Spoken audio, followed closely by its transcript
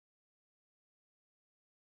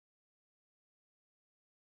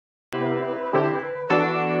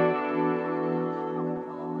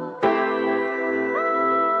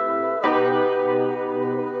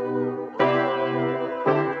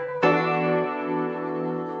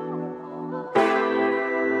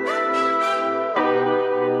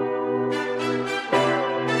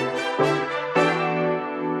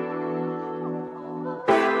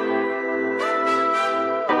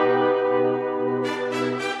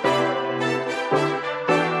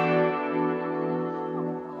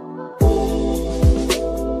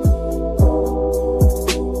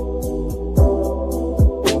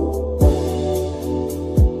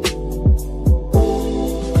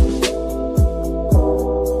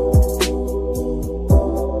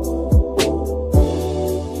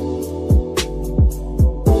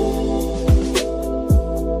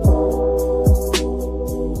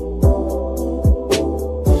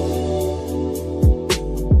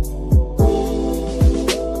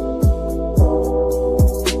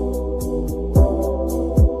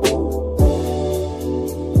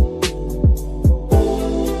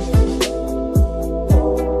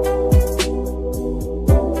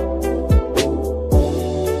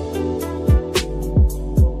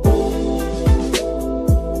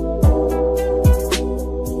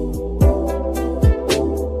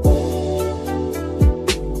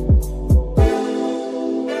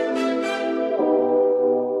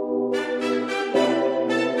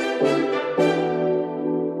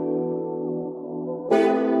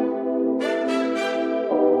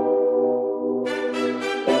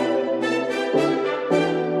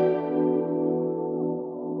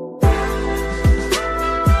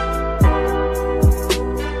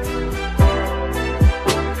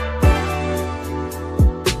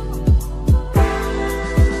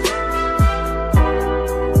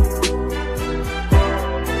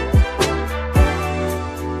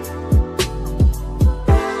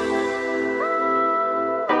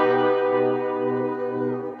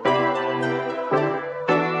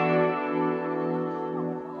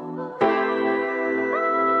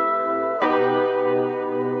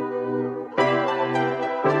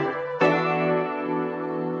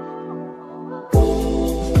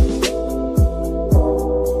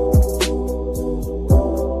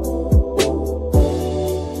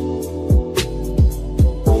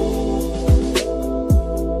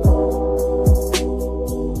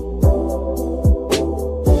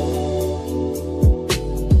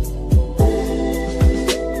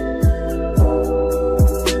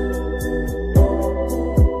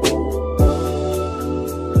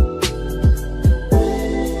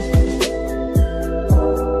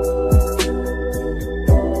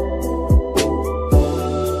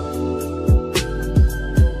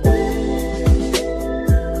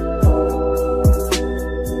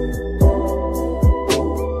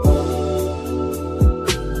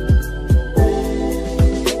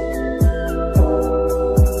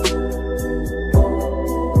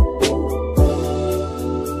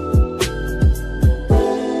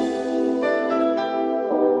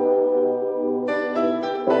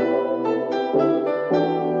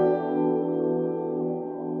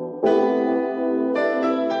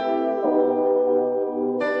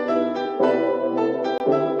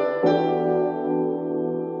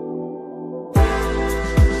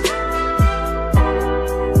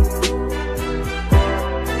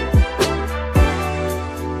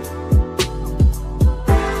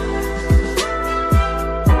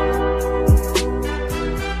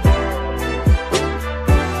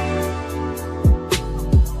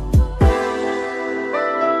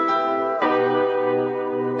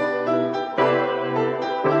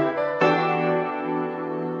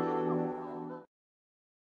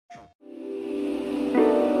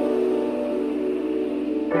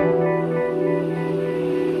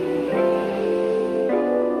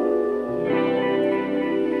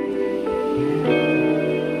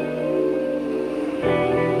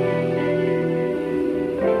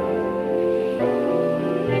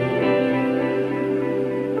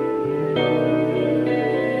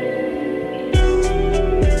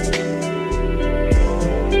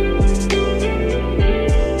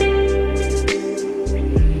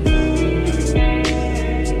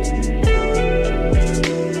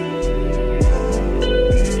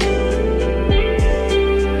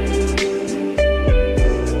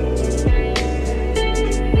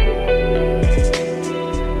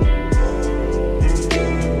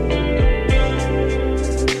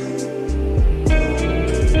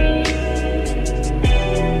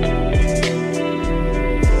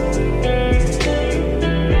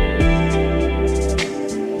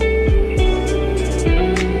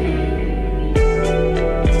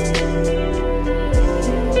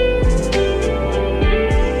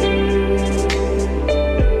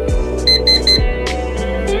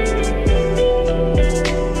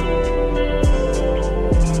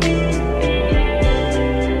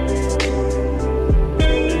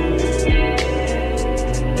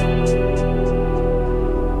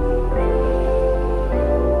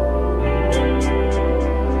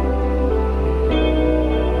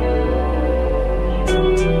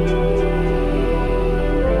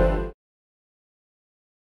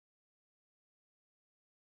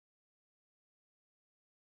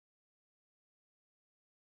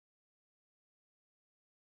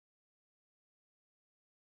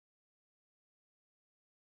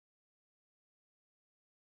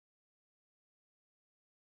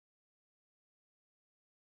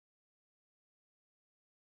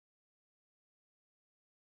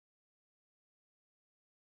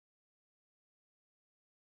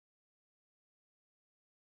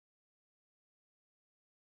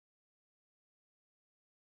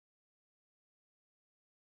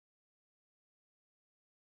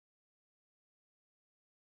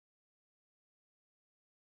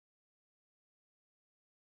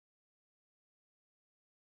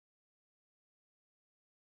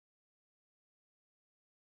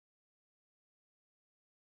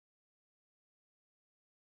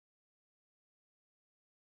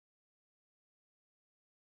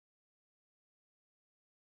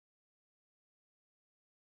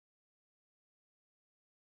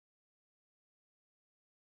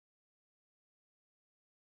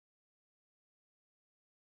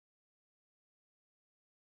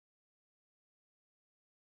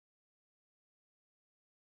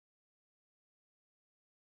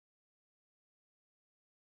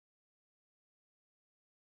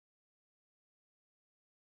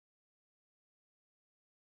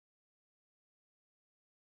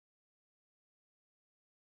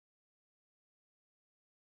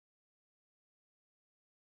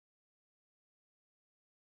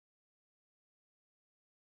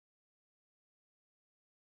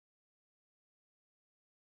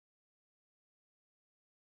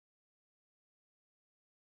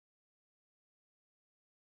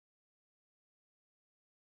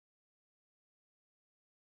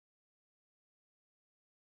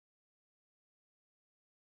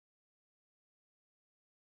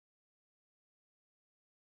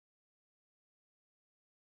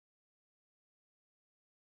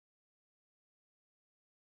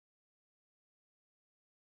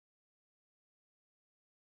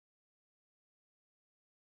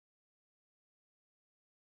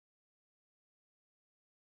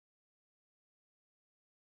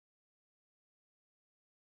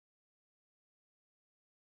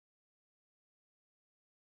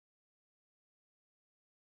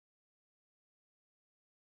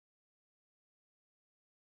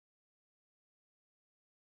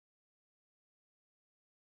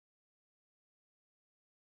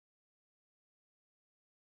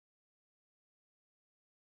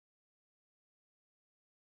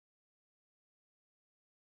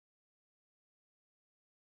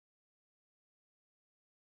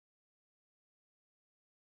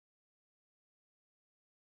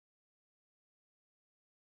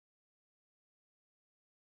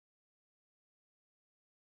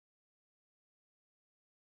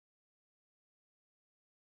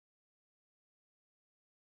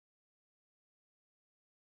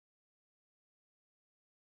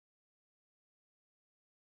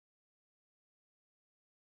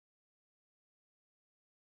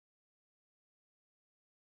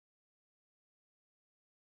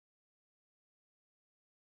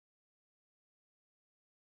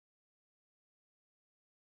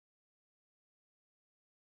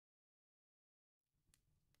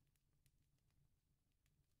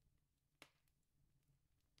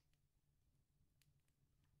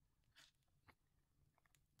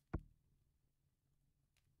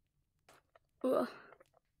Ugh.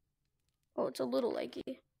 Oh, it's a little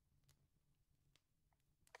leggy.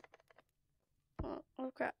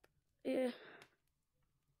 Oh crap. Yeah.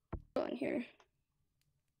 Go in here.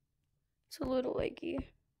 It's a little leggy.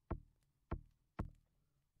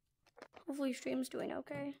 Hopefully stream's doing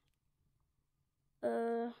okay.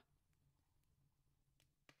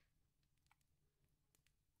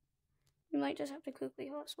 We might just have to quickly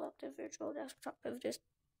hot swap to virtual desktop if this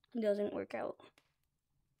doesn't work out.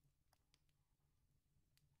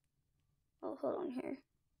 Oh, hold on here.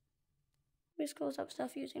 Just close up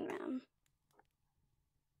stuff using RAM.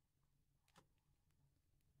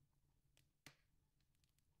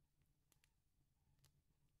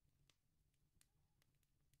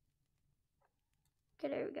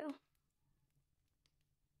 Okay, there we go.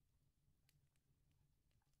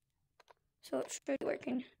 So it should be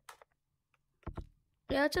working.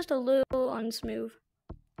 Yeah, it's just a little unsmooth.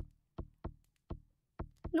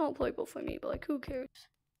 Not playable for me, but like, who cares?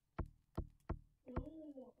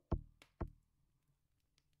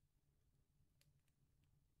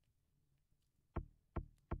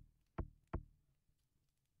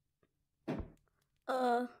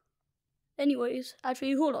 Anyways,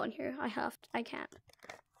 actually, hold on here. I can't.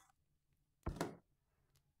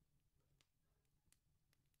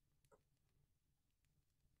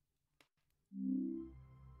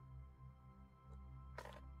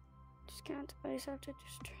 Just can't. I just have to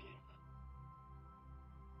just turn it.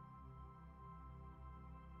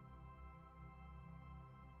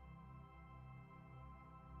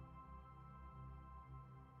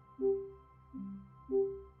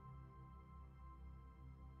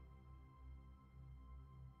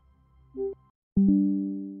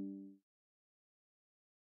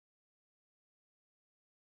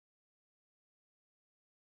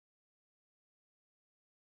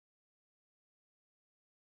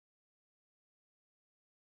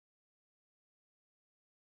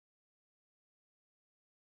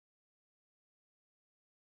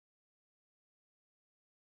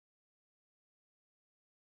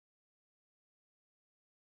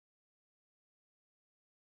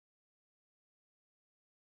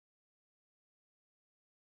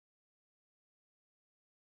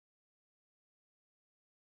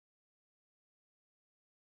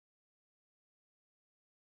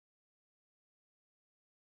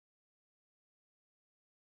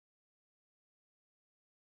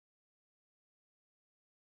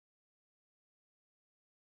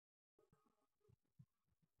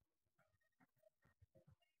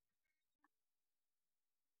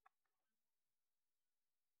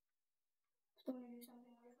 So I'm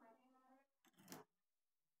gonna do something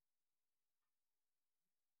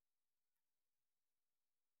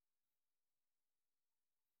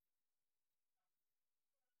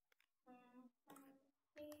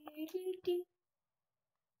with my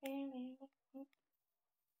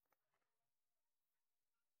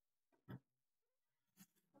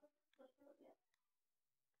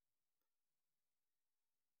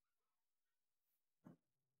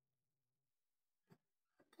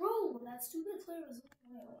Bro, that stupid player was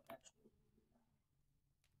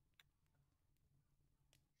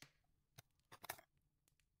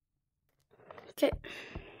okay.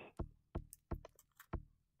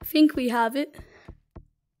 I think we have it.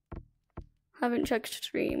 Haven't checked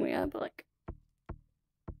stream yet, but like.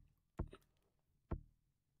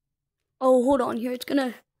 Oh, hold on here. It's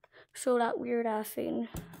gonna show that weird ass thing.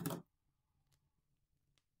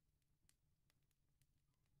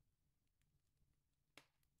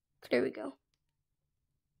 There we go.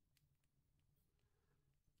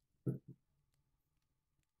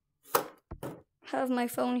 Have my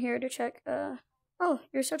phone here to check. Oh,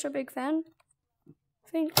 you're such a big fan.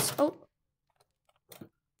 Thanks. Oh.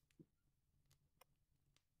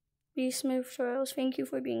 Be smooth Soros. Thank you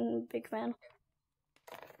for being a big fan.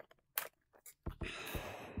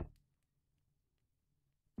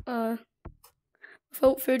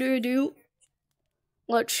 Without further ado,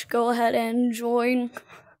 let's go ahead and join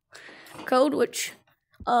code, which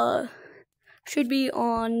should be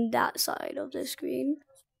on that side of the screen.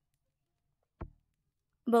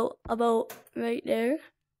 About right there.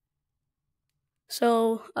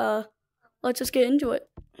 So let's just get into it.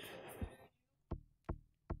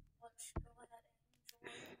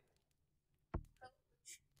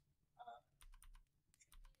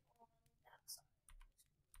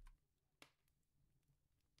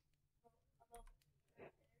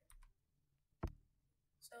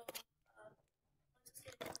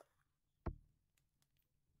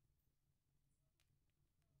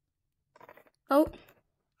 Oh.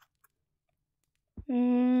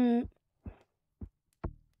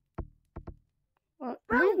 Well,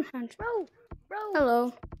 Bro.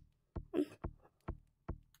 Hello.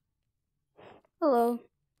 Hello.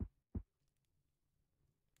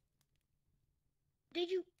 Did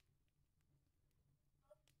you?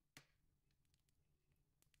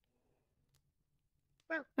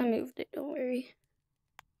 Bro. I moved it, don't worry.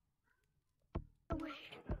 Oh, wait.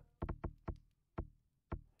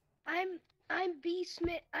 I'm B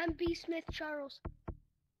Smith Charles.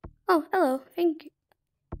 Oh, hello. Thank you.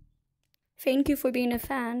 Thank you for being a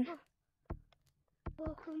fan.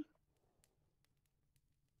 Welcome.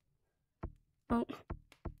 Oh.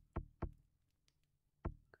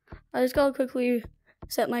 I just gotta quickly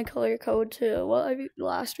set my color code to what I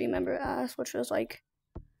last remember as, which was like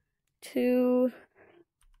 2,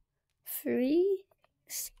 3,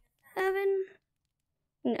 7.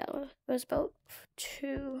 No, it was about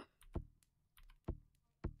 2.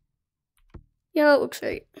 Yeah, that looks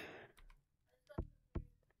right.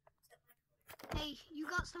 Hey, you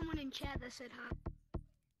got someone in chat that said hi.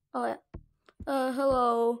 Oh yeah.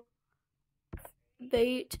 Hello.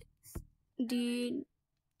 Bait Diam.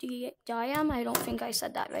 I don't think I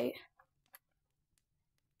said that right.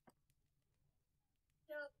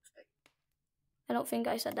 I don't think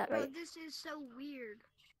I said that right. Bro, this is so weird.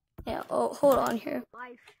 Yeah. Oh, hold on here.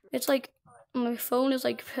 Life. It's like my phone is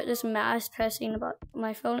like this mass pressing about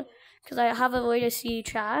my phone because I have a way to see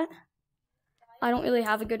chat. I don't really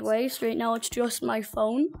have a good way, so right now it's just my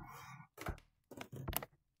phone.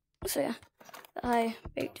 So yeah.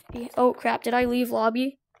 Oh crap, did I leave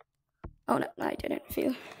lobby? Oh no, I didn't.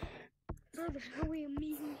 Phew. Bro, there's no way I'm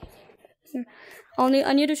leaving.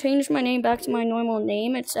 I need to change my name back to my normal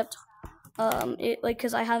name, except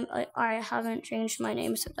cause I haven't changed my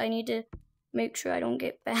name, except I need to make sure I don't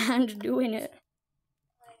get banned doing it.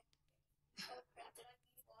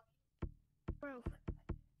 Bro,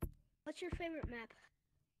 what's your favorite map?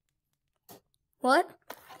 What?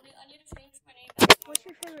 What's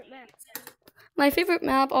your favorite map? My favorite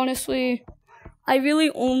map, honestly, I really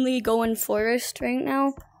only go in forest right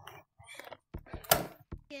now.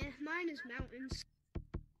 Yeah, mine is mountains.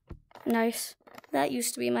 Nice. That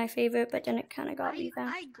used to be my favorite, but then it kind of got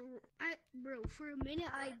revamped. Bro, for a minute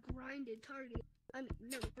I grinded target.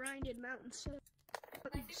 Grinded mountains so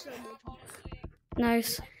much.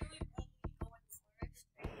 Nice.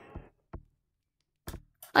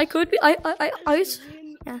 I could be.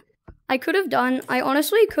 Yeah. I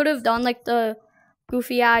honestly could have done like the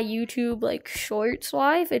goofy YouTube like shorts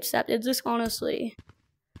live, except it's just honestly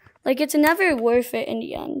like it's never worth it in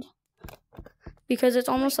the end because it's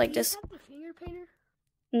almost like this. Do you have the finger painter?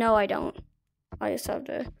 No, I don't. I just have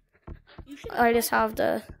the.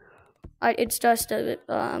 It's just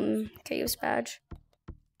a caves badge.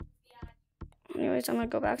 Anyways, I'm gonna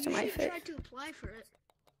go back to my fit. Try to apply for it.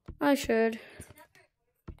 I should.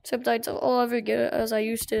 Except I'll ever get it as I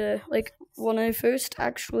used to, like, when I first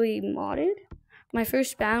actually modded. My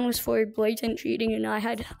first ban was for blatant cheating, and I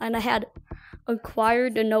had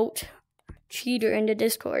acquired the note cheater in the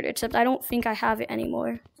Discord, except I don't think I have it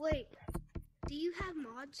anymore. Wait, do you have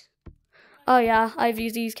mods? Oh yeah, I have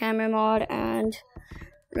Izzy's camera mod, and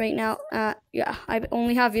right now, yeah, I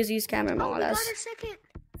only have Izzy's camera mod.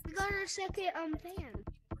 We got our second fan.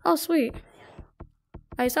 Oh sweet.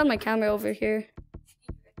 I just have my camera over here.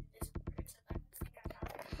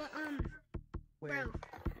 Bro,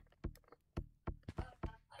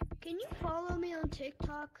 can you follow me on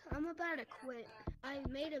TikTok? I'm about to quit. I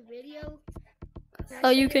made a video. Oh,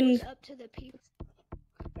 you can. Up to the people.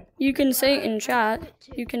 You can say it in chat.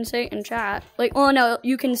 You can say it in chat. Like, oh no,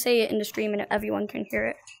 you can say it in the stream and everyone can hear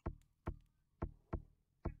it.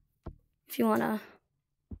 If you wanna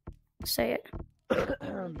say it.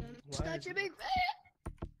 Such a big fan.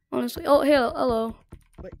 Honestly, oh hello.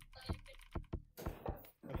 Wait.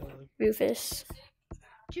 Rufus.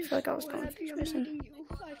 I feel like I was going to person.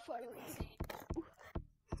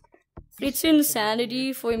 It's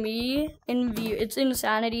insanity for me in It's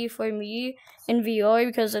insanity for me in VR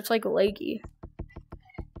because it's like laggy.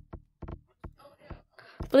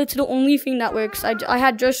 But it's the only thing that works. I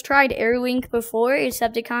had just tried Airlink before,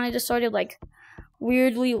 except it kind of just started like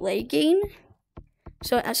weirdly lagging.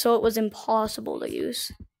 So it was impossible to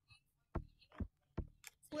use.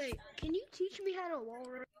 Wait, can you teach me how to wall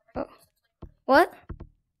run? Oh. What?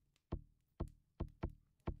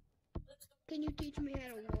 Can you teach me how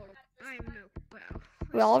to wall run? I am no wow.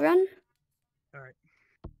 Wall run? Alright.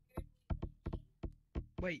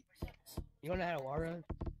 Wait, you wanna know how to wall run?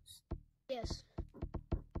 Yes.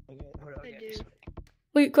 Okay, hold on. I do.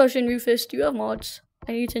 Wait, question, Rufus, do you have mods?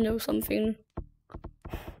 I need to know something.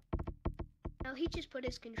 No, he just put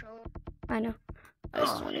his controller. I know. I was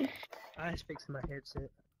just wondering. I just fixed my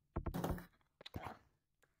headset.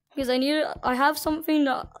 because I have something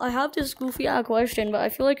that, I have this goofy question, but I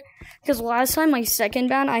feel like, because last time my second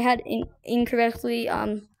ban, I had incorrectly,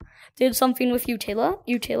 did something with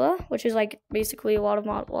Utila, which is like basically a lot of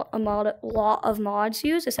mods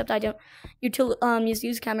use, except I don't,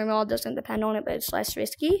 use camera mod doesn't depend on it, but it's less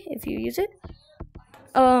risky if you use it.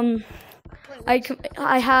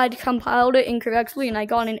 I had compiled it incorrectly and I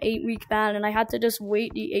got an 8-week ban and I had to just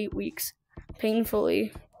wait the 8 weeks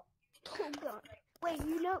painfully. Oh god. Wait,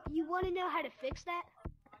 you want to know how to fix that?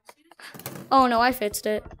 Oh no, I fixed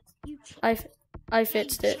it. I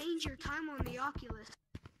fixed it. Change your time on the Oculus.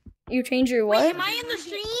 You change your what? Wait, am I in the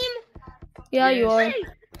stream? Yeah, you are. Hey!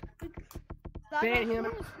 Ban him.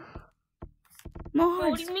 What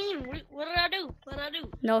Mods. do you mean? What did I do? What did I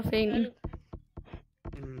do? Nothing.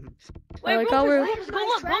 Wait, like how Rufus, we're-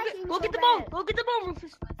 Rufus, go get the ball. Go get the ball,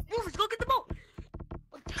 Rufus. Rufus, go get the ball.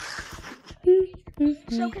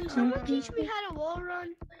 So can someone teach me how to wall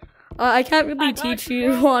run? I can't really teach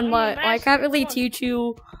you on my. I can't really teach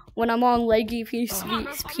you when I'm on leggy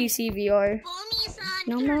PC VR.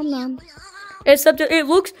 Nom. Except that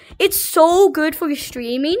it's so good for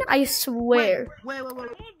streaming. I swear. Wait.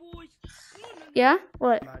 Yeah.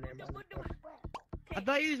 What? I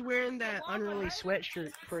thought you was wearing that unruly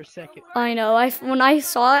sweatshirt for a second. I know. When I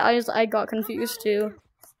saw it, I got confused too.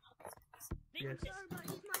 Yes.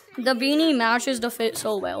 The beanie matches the fit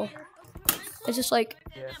so well. It's just like.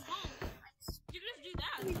 Yeah.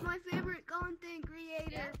 He's my favorite content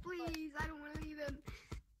creator. Please, I don't want to leave him.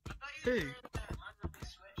 Who?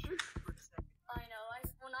 I know.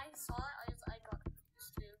 When I saw it, I got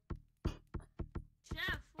confused too.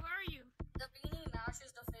 Chef, where are you? The beanie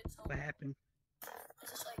matches the fit so What happened?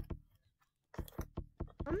 It's just like.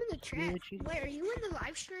 I'm in the chat. Wait, are you in the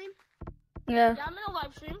live stream? Yeah. Yeah, I'm in a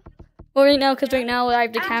live stream. Well, right now I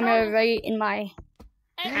have the camera right in my.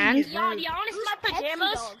 Hey, And? y'all want to see my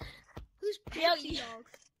pajamas? Who's Yeah, Pepsi Dog?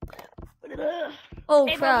 Oh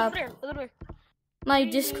Hey, bro, crap! look there. My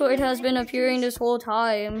Discord has been appearing this whole I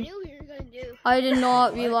time. knew what you were gonna do. I did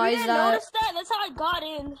not You realize didn't that. notice that? That's how I got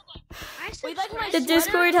in. I Wait, like my The sweater?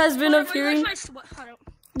 Discord has been Hold on, appearing. where's my hold on.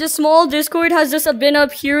 The small Discord has just been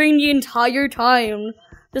appearing the entire time.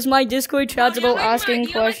 This my Discord chat's Bro, about you like asking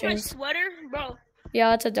my questions. sweater, bro.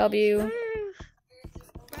 Yeah, it's a W. Bro,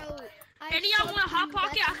 Any of y'all want a hot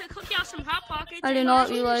pocket? I could cook y'all some hot pockets. I did not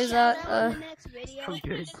realize that. Next video. I'm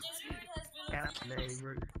good.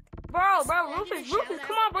 Bro. Bro, Rufus,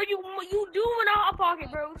 come on, bro. You do want a hot pocket,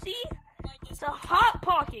 bro. See? It's a hot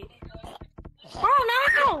pocket. Bro,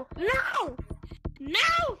 no.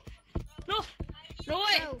 No,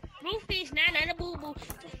 wait. Rufus, nah, boo boo.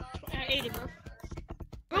 I ate it, bro.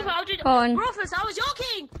 Rufus, I was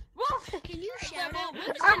joking. Rufus. Can you shout out?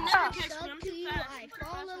 Rufus I can never catch me. sub I'm to too you. fast. I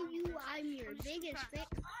follow you. I'm your biggest fan.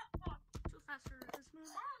 Too fast for this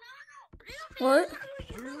move. What?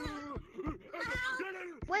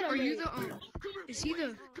 Wait a Are you minute. the is he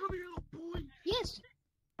the Yes.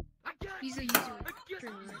 he's a user?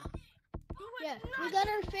 Yeah. We got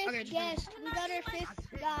our fifth Okay, just guest. We got our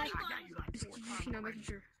fifth guy. You know, making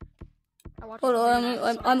sure. I watched Hold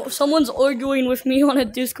on, I'm someone's arguing with me on a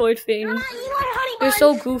Discord thing. They're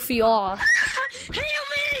so goofy off. Help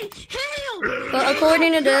me! Help! But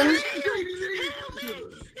according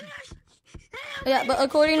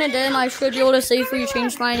to them, I should be able to safely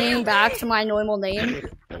change my name back to my normal name.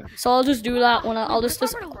 So I'll just do that when I'll just.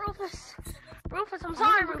 Rufus, I'm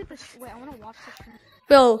sorry, Rufus. Wait, I want to watch this.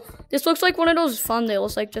 Bro, this looks like one of those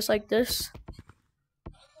thumbnails, like just like this.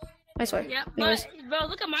 I swear. Yeah, Anyways, but, bro,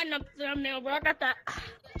 look at my thumbnail, bro. I got that.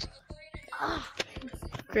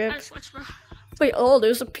 grip. I switched, bro. Wait,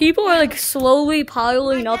 there's people are like slowly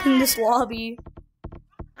piling up in this lobby.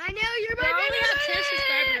 I know you're Bro, I my only have 10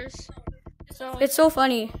 favorite. subscribers. So, It's so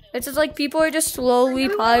funny. It's just like people are just slowly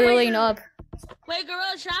piling up. wait,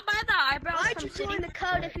 Gorilla, should I buy the eyebrows Why'd from you City? join the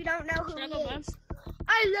code if you don't know who Should I he go is? once?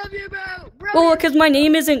 I love you, bro. Well, because my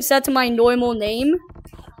name isn't set to my normal name.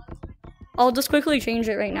 I'll just quickly change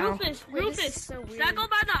it right now. Rufus, should I go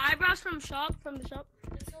buy the eyebrows from the shop?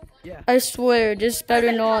 Yeah. I swear, this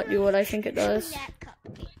better not do what I think it does. That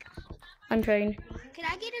cupcake. I'm trying. Can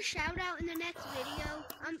I get a shout out in the next video?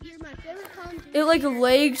 You're my favorite content. It like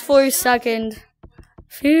lagged for a second.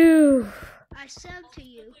 Phew. I sub to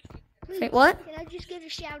you. Please, Wait, what? Can I just get a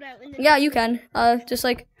shout out in the Yeah, you can. Just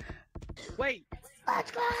like, Wait.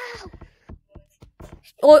 Let's go!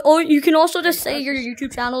 or you can also just say your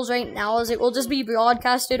YouTube channels right now, as it will just be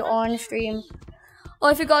broadcasted on stream. Oh,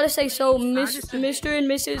 I forgot to say, so Mr. and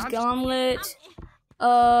Mrs. Gauntlet,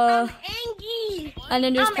 Angie! and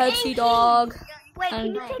then there's I'm Pepsi angry. Dog. Wait, can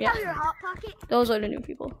And you take yeah, out your hot pocket? those are the new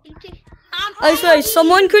people. Can you take- I swear,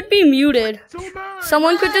 someone could be muted. So much.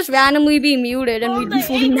 Someone could just randomly be muted and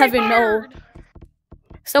we never know.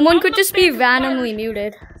 Someone could just be randomly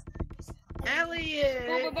muted.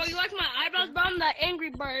 Elliot. Bro, you like my eyebrows, bro? I'm the angry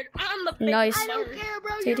bird. I'm the big Nice. I don't bird. care,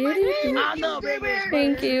 bro. Do-do-do-do. I'm the biggest.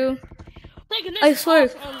 Thank you. Taking this I swear,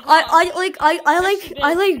 sauce on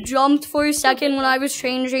I like jumped for a second when I was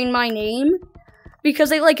changing my name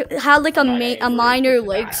because I like had like a minor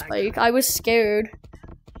leg spike. I was scared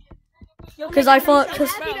because I thought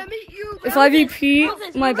Happy to meet you, if I repeat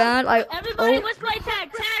my ban, Everybody, let's play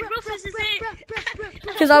tag. Tag, Rufus is it.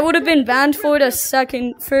 because I would have been banned for the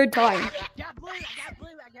third time. Got blue. I got blue.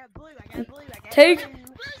 I got blue. I got blue. I got Take.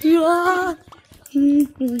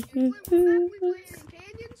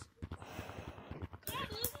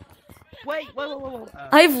 Wait.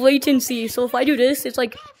 I have latency, so if I do this, it's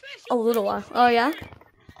like a little while. Oh yeah.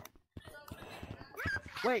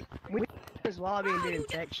 Wait. We need this lobby and do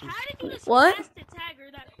infection. How did you just What? pass the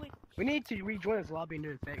tagger that quick? We need to rejoin this lobby and do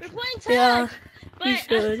We're infection. playing tag. Yeah, but, we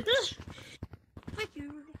should. Thank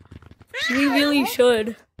you. We really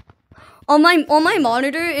should. On my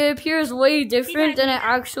monitor, it appears way different than it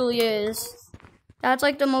actually is. That's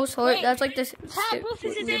like the most hard. Wait, That's like the Tag,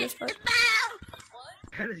 Rufus is weirdest it. part.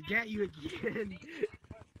 I just got you again.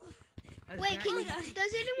 Wait, does anyone You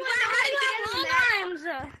know how to get on that? got long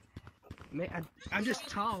arms. Man, I'm just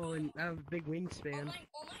tall and I have a big wingspan.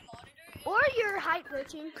 Or your height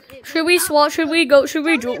glitching. Should we swap? Should we go? Should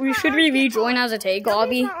we? Should we rejoin as a tag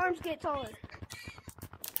lobby? My arms get taller.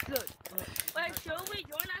 Look. Wait, should we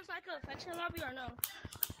join as like a affection lobby or no?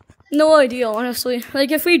 No idea, honestly.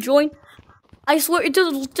 Like if we join, I swear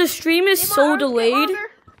the stream is so delayed.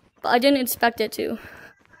 But I didn't expect it to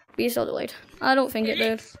be so delayed. I don't think it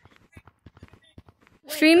did.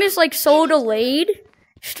 Stream is like so delayed.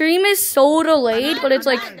 Stream is so delayed, but it's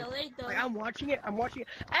like Like, I'm watching it.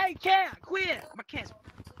 Hey, cat, quit! My cat's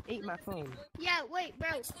ate my phone. Yeah, wait, bro.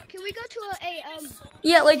 Can we go to a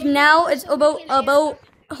yeah, like now it's about.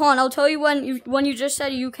 Hold on, I'll tell you when you just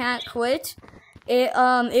said you can't quit.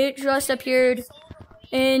 It just appeared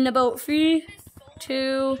in about 3,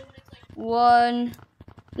 2, 1.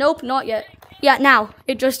 Nope, not yet. Yeah, now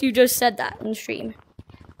you just said that in the stream.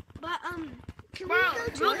 But can Bro, we go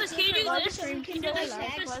to Rufus, can you do this? so we can do this,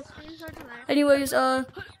 like Rufus? Anyways, I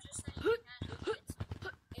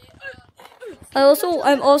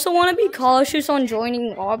also want to be cautious on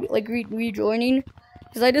joining lobby, like rejoining,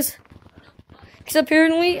 because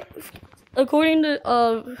apparently, according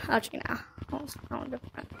to actually nah. According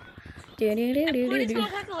to my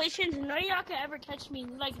calculations, none of y'all can ever catch me.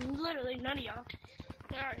 Like literally none of y'all.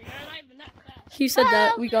 You're not even that fast. He said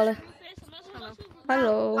that we gotta.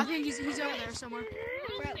 Hello. I think he's over there somewhere.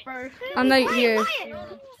 I'm right here.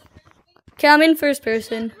 Okay, I'm in first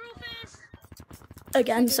person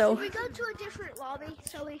again. So. Can we go to a different lobby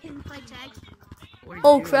so we can play tag?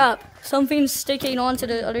 Oh crap! Something's sticking onto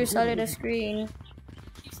the other side of the screen.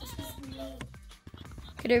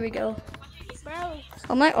 Okay, there we go. Bro,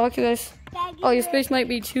 On my Oculus. tag Oh, your space might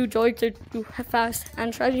be too joy to do fast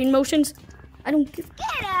and tracking motions. I don't give.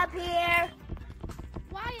 Get up here!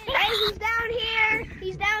 Hey, he's down here!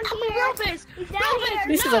 He's down here! Rufus! He's down here!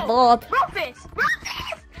 This is a bob. Rufus!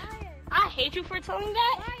 Rufus! I hate you for telling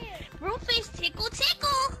that. Rufus, tickle,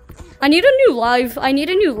 tickle. I need a new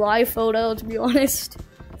live photo, to be honest.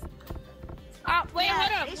 Wait,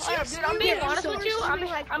 hold up, dude. I'm being honest with you.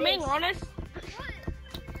 I'm being honest.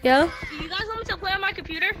 Yeah. Do you guys want me to play on my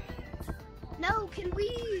computer? No, can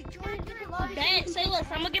we join a different lobby? Bet. Say less.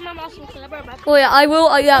 I'm gonna get my mouse from back. Oh yeah, I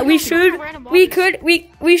will. Yeah, we should. We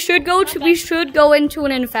should go into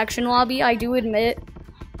an infection lobby. I do admit.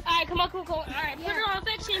 Alright, come on, cool. Alright, put it on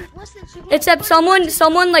affection. Except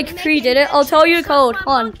someone like pre-did it. I'll tell you the code.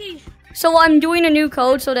 Hold on. So I'm doing a new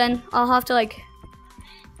code. So then I'll have to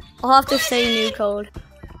say new code.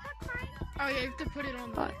 Oh yeah, you have to put it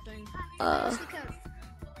on the thing.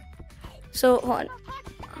 So hold on.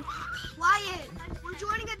 Wyatt, we're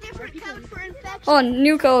joining a different code for infection. On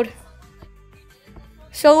new code.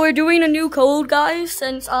 So we're doing a new code, guys,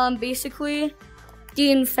 since basically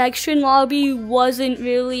the infection lobby wasn't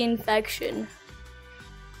really infection.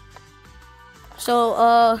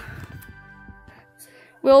 So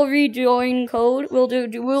we'll rejoin code.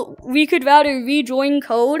 We could rather rejoin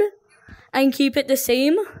code and keep it the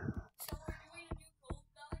same.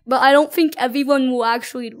 But I don't think everyone will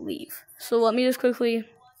actually leave. So let me just quickly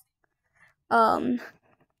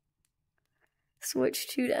switch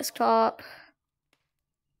to desktop.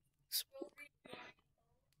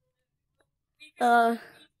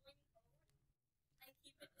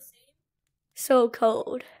 So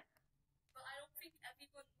code.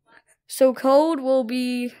 So code will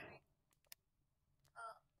be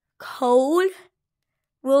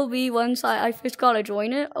once I first gotta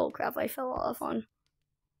join it. Oh crap, I fell off on.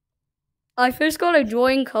 I first gotta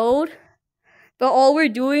join code, but all we're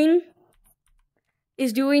doing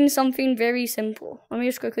is doing something very simple. Let me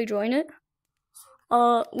just quickly join it.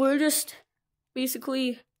 We're just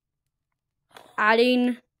basically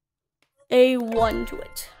adding a 1 to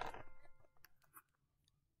it.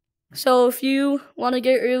 So if you want to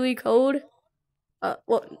get early code,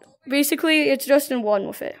 well, basically it's just in 1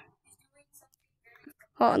 with it.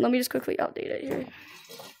 Hold on, let me just quickly update it here.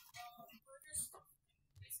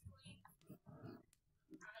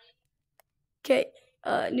 Okay,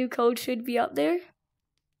 new code should be up there.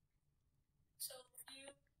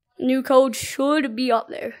 New code should be up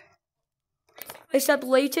there. Except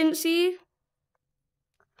latency.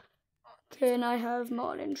 Can I have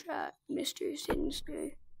mod in chat, Mr.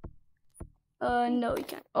 Sinister? No, you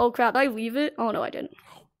can't. Oh crap, did I leave it? Oh no, I didn't.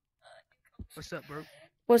 What's up, bro?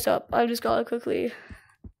 What's up? I just gotta quickly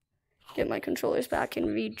get my controllers back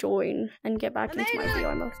and rejoin and get back into my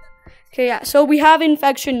VR mode. Okay, yeah, so we have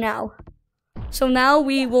infection now. So now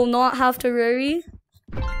we will not have to worry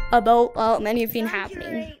about anything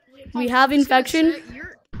happening. We have infection.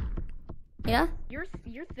 Yeah? Your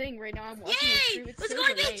thing right now, I'm watching your stream. It's Let's so go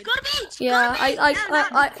to delayed. beach. Go to beach. Yeah, To I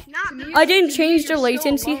me, didn't to change me, the you're so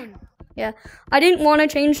latency. alone. Yeah, I didn't want to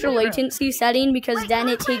change the latency setting because then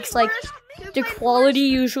it takes like the quality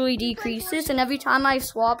usually decreases, and every time I've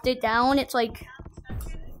swapped it down, it's like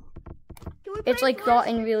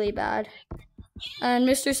gotten really bad. And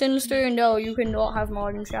Mr. Sinister, no, you cannot have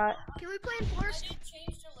mod in chat. Can we play in Forest?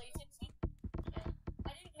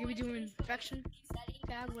 You'll be doing infection,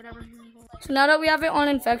 bad, whatever. So now that we have it on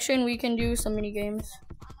infection, we can do some mini games.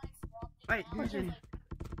 Wait, who's in?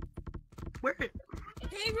 Where?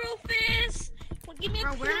 Hey, Rufus. Well, give me a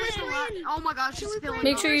Bro, where is the lot? Oh my gosh, it's spilling.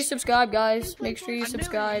 Make sure you subscribe, guys. Make sure you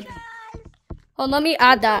subscribe. Oh, let me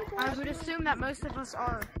add that. I would assume that most of us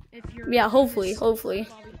are. If you're. Yeah, hopefully.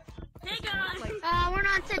 Hey, guys. We're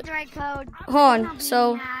not set the right code. Hold on.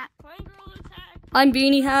 So I'm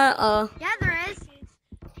Beanie Hat. Yeah, there is.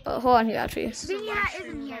 Hold on here, actually. Beanie Hat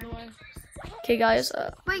isn't here. Okay, guys.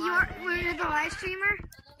 Wait, were you the live streamer?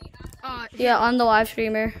 Yeah, I'm the live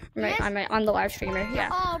streamer. I'm the live streamer. Yeah.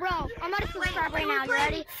 Oh, bro, I'm about to subscribe right now. You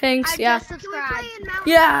ready? Thanks. Yeah. Subscribe.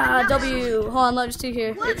 Yeah. W. Hold on. Let's see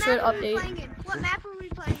here. It should update. What map are we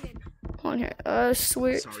playing in? Hold on here.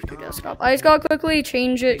 Switch to desktop. I just gotta quickly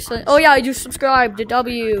change it. So, oh yeah, I just subscribed to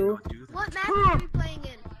W. What map are we playing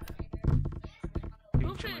in?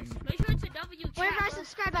 Rufus, make sure it's a W. Whenever I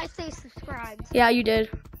subscribe, I say subscribe. Yeah, you did.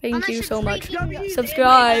 Thank you so much. Subscribe.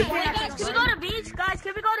 Subscribe. Can we go to beach, guys?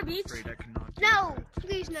 Can we go to beach? No,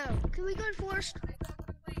 please no. Can we go in Forest?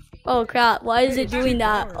 Oh crap! Why is it doing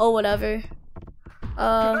that? Oh whatever.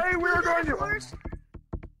 Hey, we're going to Forest.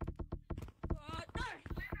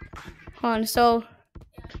 Hold on. So.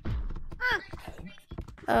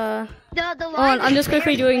 The Hold on. I'm just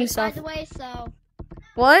quickly doing stuff. By the way, so.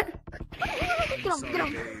 What? Get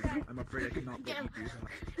him. I'm afraid I cannot get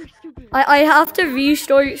I have to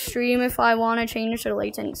restart stream if I want to change the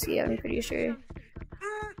latency. I'm pretty sure.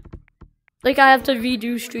 Like I have to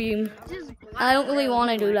redo stream. I don't really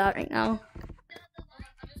want to do that right now.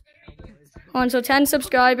 Hold on, so 10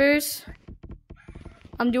 subscribers.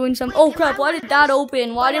 I'm doing some. Oh crap! Why did that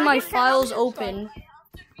open? Why did my files open?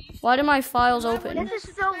 Why did my files open? This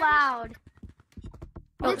is so loud.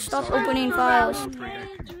 Oh, stop opening files.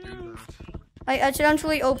 I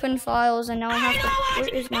accidentally opened files and now I have to.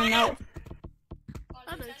 Where is my mouse?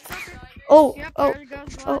 Oh,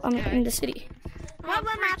 I'm in the city. What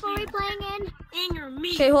map are we playing in? In your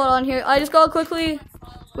meat. Okay, hold on here. I just gotta quickly.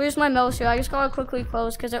 Where's my mouse here? I just gotta quickly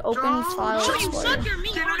close because it opens File You Explorer. suck your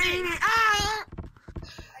meat. Oh,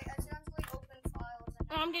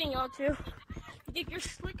 I'm getting y'all too. You think you're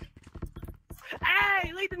slick?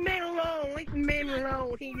 Hey, leave the man alone. Leave the man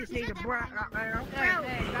alone. He just needs a break right now.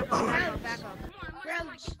 Back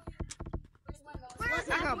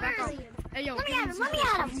up. Hey, yo, Let me at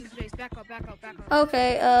him. Back up.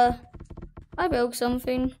 Okay, I broke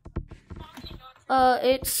something.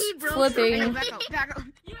 It's flipping. Back up.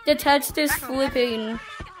 The text is flipping. No,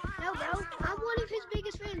 bro. I'm one of his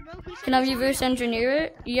biggest fans, bro. Can I reverse engineer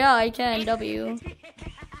it? Yeah, I can. W.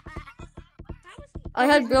 I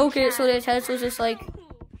had broke it so the text was just like.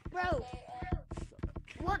 Bro.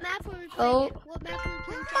 What map are we playing Oh. in? What map are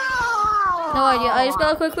we playing? No idea. I just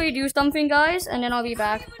gotta quickly do something, guys, and then I'll be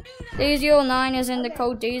back. Daisy09 is in the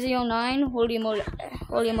code Daisy09. Holy moly.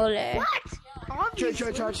 Holy moly. What?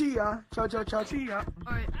 Cha-cha-cha-chia.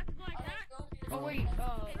 Alright. Oh, wait, you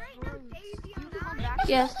can come back to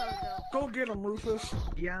Yeah. the start, though. Go get him, Rufus.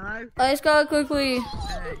 Yeah, I just gotta quickly.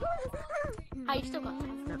 How you still got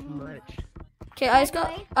time? not much. Okay, I just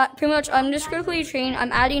got pretty much. I'm just quickly trained.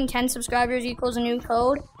 I'm adding 10 subscribers equals a new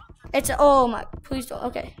code. It's oh my, please don't.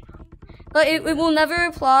 Okay, but it will never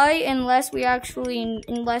apply unless we actually.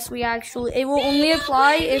 It will only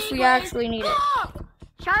apply if we actually need it.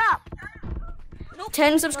 Shut up.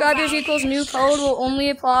 10 subscribers equals new code will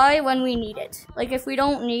only apply when we need it. Like if we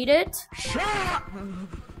don't need it. Stop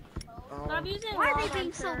using Why are they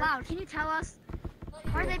being so loud? Can you tell us?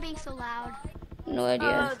 Why are they being so loud? No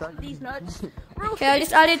idea. these nuts. Okay, I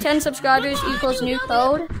just added 10 subscribers equals new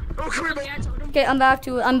code. Okay, I'm back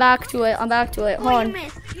to it. Hold on. You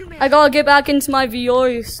missed. I gotta get back into my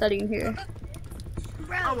VR setting here.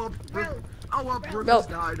 Bro. Go.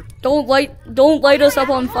 Don't light us up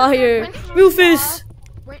on fire. Rufus!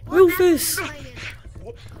 Rufus!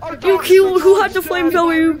 You killed, who had the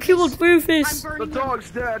flamethrower? You killed Rufus! The dog's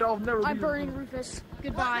dead. I'll never I'm leave burning Rufus.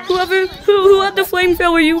 Goodbye. Who had the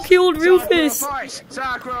flamethrower? You killed Rufus!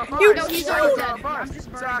 Sacrifice. You No, he's killed, already dead. I'm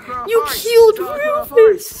just burning him. Sacrifice. you killed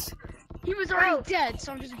Rufus! He was already dead,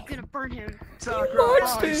 so I'm just gonna burn him.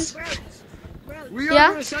 Sacrifice. Monster! We are Yeah?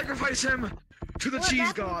 going to sacrifice him to the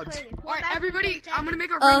cheese gods. Alright, everybody, I'm gonna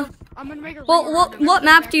make a I'm gonna make a What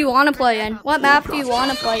map do you want to play in? What map do you want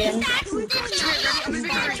to play in?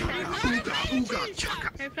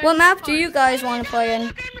 What map do you guys want to play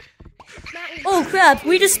in? Oh crap,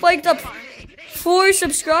 we just spiked up 4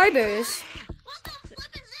 subscribers.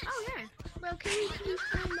 Bro, can you please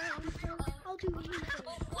play mountains, bro? I'll do anything.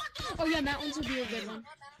 Oh yeah, mountains would be a good one.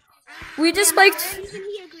 We just spiked. Even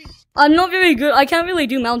he agrees. I'm not very good. I can't really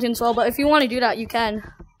do mountains well, but if you want to do that, you can.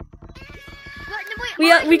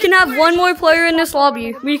 We can have one more player in this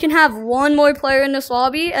lobby. We can have one more player in this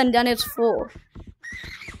lobby, and then it's full.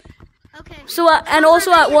 Okay. So and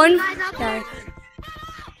also at one. Okay.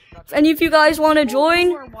 And if you guys want to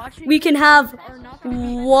join, we can have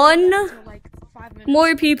one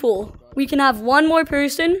more people. We can have one more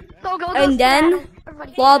person, and then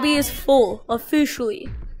lobby is full officially.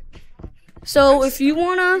 So if you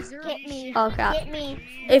wanna, oh crap,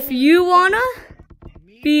 if you wanna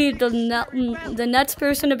be the next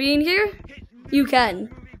person to be in here, you can.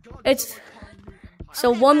 It's so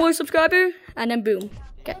one more subscriber, and then boom.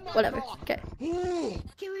 Okay, whatever. Okay. Who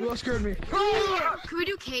scared me? Can we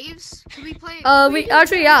do caves? Can we play? We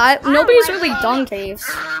actually, yeah. Nobody's really done caves.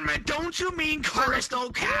 Don't you mean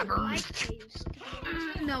crystal caverns?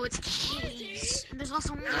 No, it's caves. There's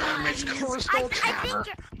also It's crystal cavern.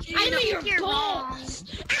 I think you're wrong.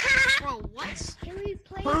 Bro, what? Can we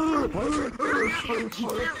play?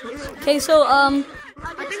 Okay, so I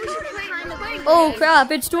think we should play. oh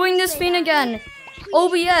crap, it's doing this thing again.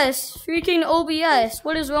 OBS, freaking OBS.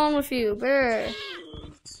 What is wrong with you, brr?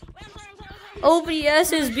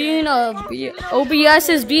 OBS is being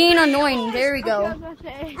annoying. There we go.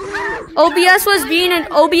 OBS was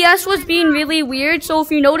being really weird. So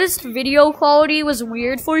if you noticed, video quality was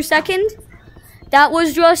weird for a second. That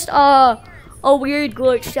was just a weird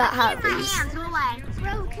glitch that happens. Go away.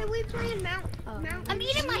 Bro, can we play in Mount? I'm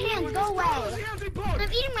eating my hands. Go away.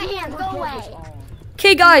 I'm eating my hands. Go away.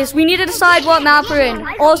 Okay, guys, we need to decide what map we're in.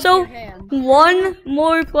 Also, one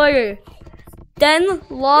more player. Then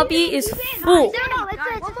lobby is full. It's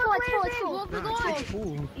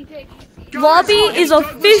full. Lobby is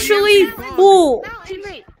officially full.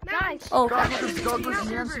 Guys. Oh crap.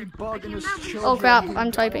 Oh crap,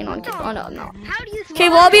 I'm typing on. Oh no. Okay,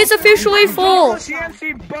 lobby is officially full.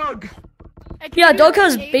 Yeah, Doug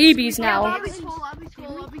has babies now.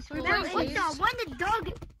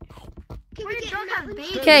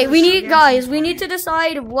 Okay, we need to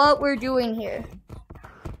decide what we're doing here.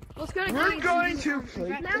 Let's go to We're going to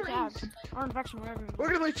play. or infection, whatever.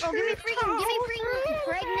 We're gonna Give me freaking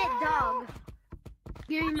pregnant dog.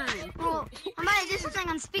 Give me mine. Oh, this is like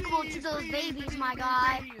unspeakable to those babies, my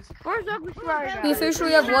guy. Where's Douglas? We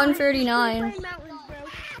officially have 139.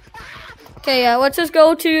 Okay, yeah, let's just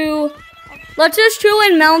chill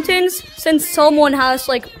in mountains since someone has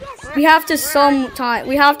we have to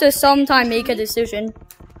sometime make a decision.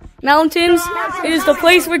 Mountains is the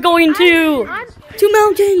place we're going to. To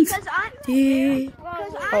mountains.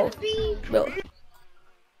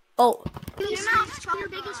 Oh.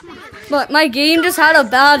 But my game just had a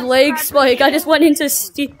bad leg spike. I just went into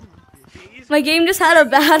my game just had a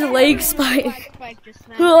bad leg spike.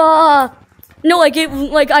 No,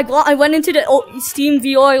 I went into the Steam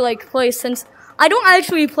VR place since I don't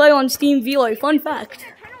actually play on Steam VR. Fun fact.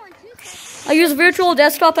 I use virtual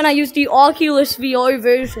desktop and I use the Oculus VR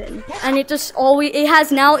version, and it just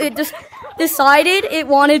decided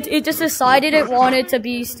it decided it wanted to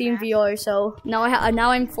be Steam VR. So now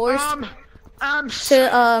I'm forced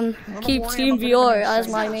to keep Steam VR as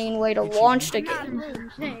my main way to launch the game.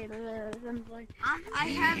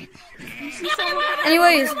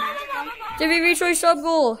 Anyways, did we reach our sub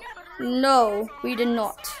goal? No, we did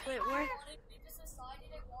not.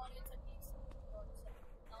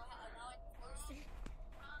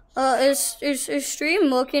 Is stream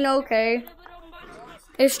looking okay?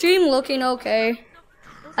 Is stream looking okay?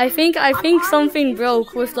 I think something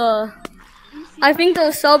broke with the. I think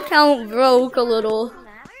the sub count broke a little.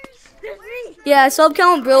 Yeah, sub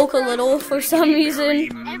count broke a little for some reason.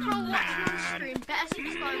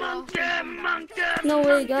 No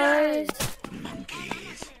way, guys.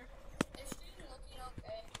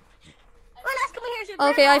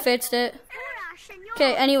 Okay, I fixed it.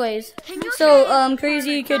 Okay, anyways. So,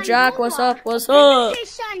 Crazy Kid Jack, what's up? What's up?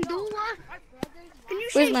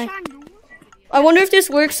 Where's my... I wonder if this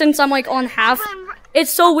works since I'm like on half. It's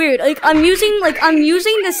so weird. Like I'm using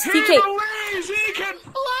this TK.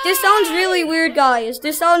 This sounds really weird, guys.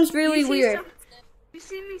 This sounds really weird.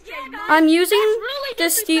 I'm using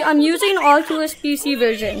Oculus PC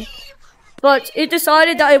version, but it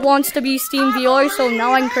decided that it wants to be Steam VR, so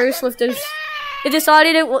now I'm cursed with this. It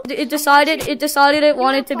decided it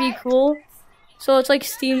wanted to be cool, so it's like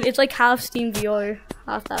Steam. It's like half Steam VR,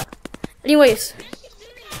 half that. Anyways.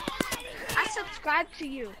 I subscribe to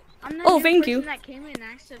you. Oh, thank you.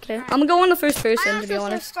 Okay, I'm gonna go on the first person to be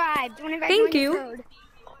honest. Thank you.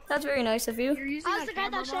 That's very nice of you. I was the guy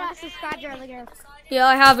that said I subscribed earlier. Yeah,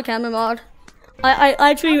 I have a camera mod. I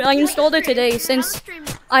actually installed it today since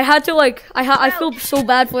I had to I feel so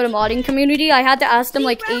bad for the modding community. I had to ask them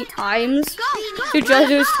like 8 times to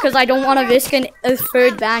judge us because I don't want to risk a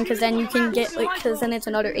third ban because then you can get because then it's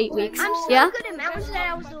another 8 weeks. Yeah. Good at mountains that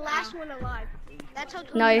I was the last one alive. That's how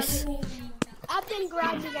Nice. I've been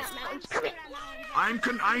grinding at mountains.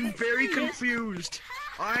 I'm very confused.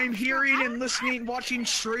 I'm hearing and listening, watching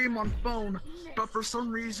stream on phone, but for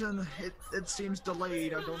some reason it seems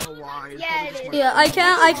delayed. I don't know why. Yeah, I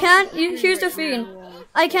can't. Here's the thing.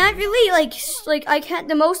 I can't really I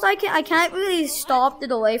can't really stop the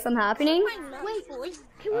delay from happening.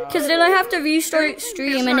 Cause then I have to restart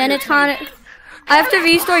stream, and then it's kind of. I have to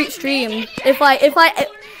restart stream if I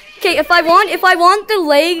want the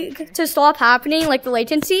lag to stop happening, like the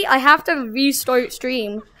latency, I have to restart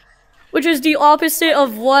stream, which is the opposite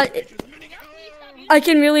of what I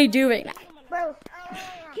can really do right now. Bro,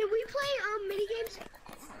 can we play mini games?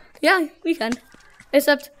 Yeah, we can.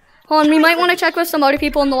 Except, hold on, we might want to check with some other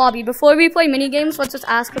people in the lobby before we play mini games. Let's just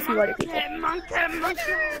ask a few other people.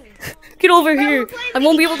 Get over here! I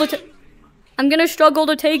won't be able to. I'm gonna struggle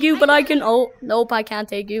to take you, but I can. Oh, nope, I can't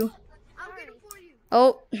take you.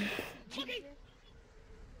 Oh.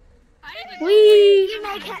 Wee.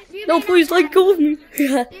 No, please let go of me.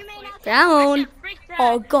 Down.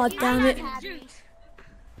 Oh, god damn it.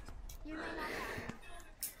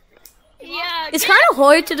 It's kind of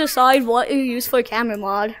hard to decide what you use for a camera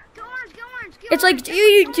mod. It's like, do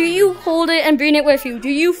you hold it and bring it with you? Do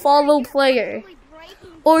you follow player?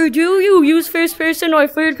 Or do you use first person or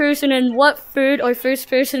third person, and what third or first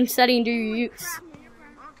person setting do you use?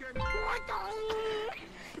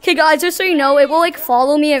 Okay guys, just so you know, it will like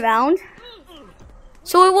follow me around.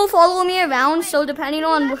 So it will follow me around, so depending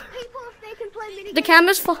on the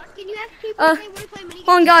camera's hold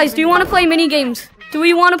on guys, do you want to play mini games? Do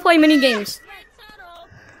we want to play mini games?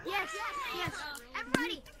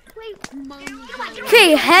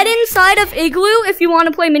 Okay, head inside of Igloo if you want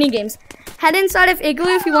to play mini games. Head inside of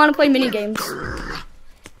Igloo if you want to play mini games.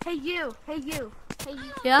 Hey you.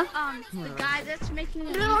 Yeah? The guy that's making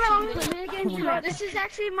a YouTube. This is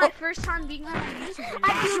actually my first time being on a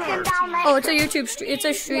YouTube. Oh, it's a YouTube it's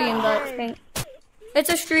a stream, but it's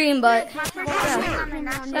a stream, but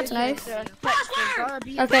yeah, that's nice.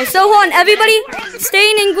 Okay, so hold on, everybody,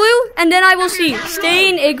 stay in Igloo, and then I will see. Stay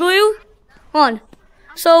in Igloo. Hold on.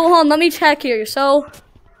 So hold on, let me check here. So,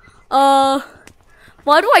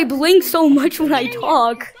 why do I blink so much when I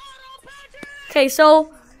talk? Okay,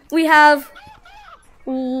 so we have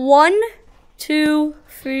 1, 2,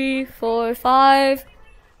 3, 4, 5,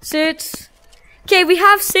 6. Okay, we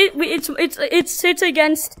have it's 6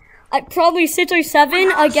 against probably 6 or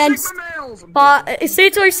 7 against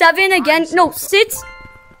 6 or 7 against no 6.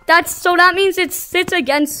 That means it's 6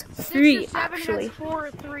 against 3 actually.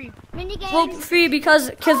 Well, 3 because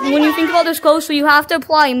when you think about this closely, you have to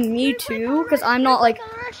apply me too, because I'm not like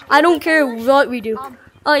I don't care what we do.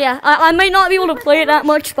 Oh yeah, I might not be able to play it that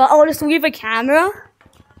much, but I'll just leave a camera.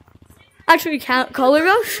 Actually, color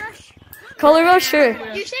rush. Color rush, sure.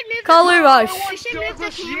 You should move Color rush. You should move the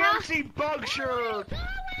camera. Yancey bug shirt.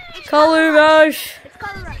 Color rush. It's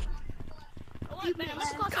color rush.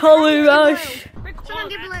 Color rush. Someone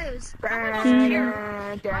get blues. Everybody come.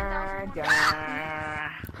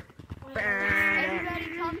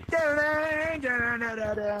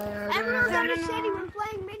 Everyone's on the city. We're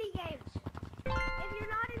playing mini games. If you're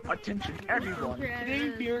not in Attention, everyone.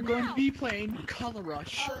 Today we are going to be playing Color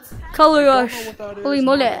Rush. Color rush. Holy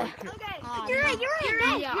moly. Okay. You're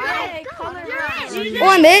right. Color rush. Oh,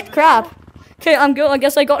 I'm it? Crap. Okay, I'm good. I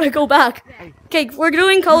guess I gotta go back. Okay, we're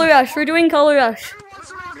doing color rush. We're doing color rush.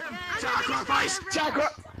 Sacrifice!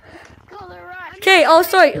 Color rush. Okay, oh,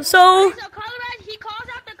 sorry. So So color rush, he calls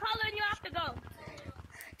out the color and you have to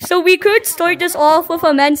go. we could start this off with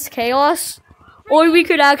immense chaos, or we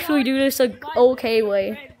could actually do this a okay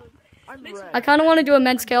way. I kind of want to do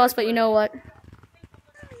immense chaos, but you know what?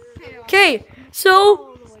 Okay,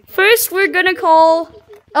 so first we're gonna call.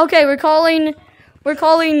 Okay, we're calling.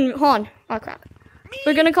 Hold on. Oh crap.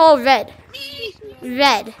 We're gonna call red.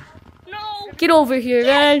 Red. No. Get over here,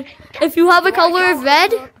 red. If you have a color of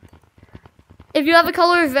red,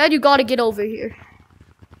 you gotta get over here.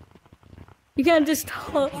 You can't just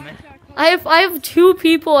talk. I have 2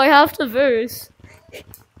 people I have to verse.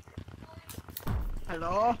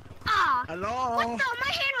 Hello? Ah. Hello? What the?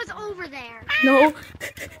 My hand was over there. No.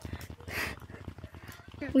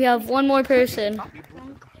 We have one more person.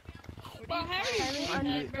 Well, Harry's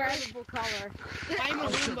Unindescribable color. I'm a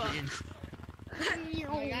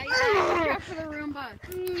Roomba.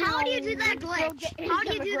 How do you do that glitch? How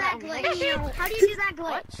do you do that glitch? How do you do that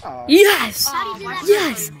glitch? Yes. How do you do that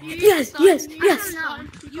Yes. Yes. Yes. Yes.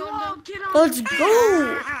 You all get on. Let's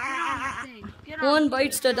go. One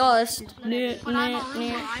bites the dust. Nah, nah,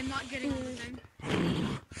 nah. I'm not getting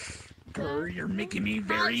anything. Girl, you're making me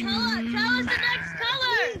very. tell us the next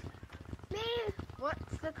color.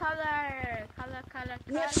 What's the color?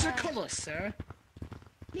 What's the color, sir?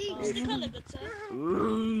 What's the color, good sir?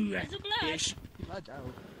 Ooh. Is it black? Ish.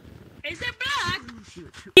 Is it black?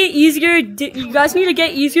 Get easier. You guys need to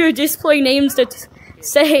get easier display names to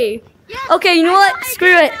say. Okay, you know what?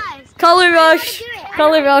 Screw it. Color rush.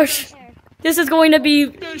 Color rush. This is going to be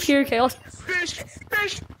pure chaos. Fish.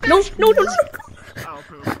 No. Oh,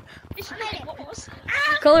 cool.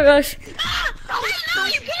 Color rush. No,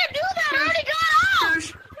 you can't do that. I already got off.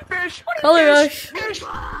 Fish. Color rush.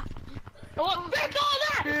 What? Pick all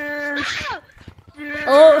that.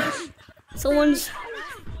 Oh, someone's.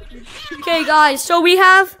 Okay, guys. So we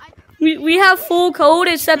have full code.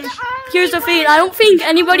 Except here's the thing. I don't think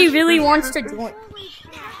anybody really wants to join.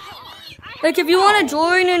 Like, if you want to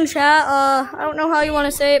join in chat, I don't know how you want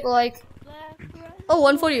to say it, but like, oh,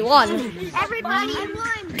 141. Everybody.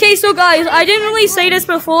 Okay, so guys, I didn't really say this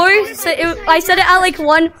before. I said it at like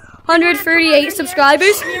 138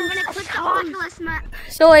 subscribers. You're gonna click the Oculus map.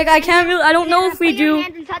 So like, I don't know if we Put your do.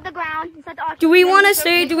 hands inside the ground, inside the Oculus. Do we want to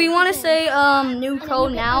say new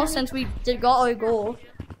code now since we got our goal?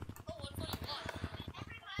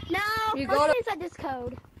 No, You put got it inside this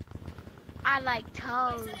code. I like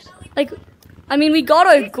toes. Like, I mean, we got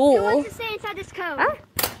our Who goal. wants to stay inside this code? Huh?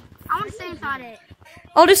 I want to stay inside it.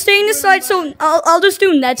 I'll just stay in this side, so I'll just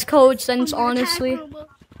do Ned's code since honestly,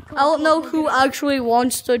 I don't know who actually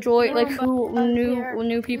wants to join, like who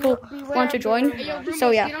new people want to join. So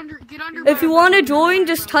yeah, if you want to join,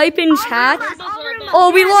 just type in chat.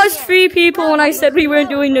 Oh, we lost 3 people when I said we weren't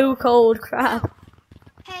doing new code. Crap.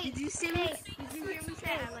 Hey, did you see me? Did you hear me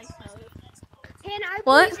say I like toes? Can I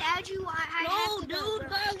What? please add you? I have to go, bro.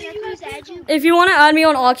 Can I please add you? If you want to add me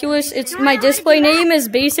on Oculus, it's my display name is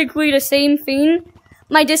basically the same thing.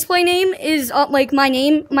 My display name is like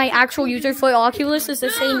my actual user for Oculus is the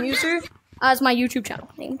same user as my YouTube channel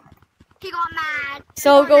name. He got mad.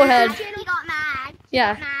 So go ahead. He got mad.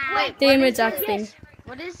 Yeah, Wait, same exact thing.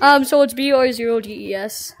 What is it? So it's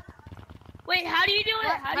BR0DES. Wait, how do you do it?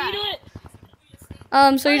 How do you do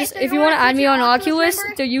it? So you just if you want to add me on Oculus,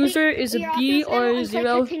 the user is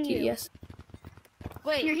BR0DES.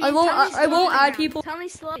 Wait, I won't add people. Tell me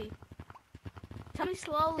slowly. Tell me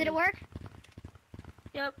slowly. Did it work?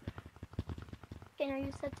 Yep. Okay, now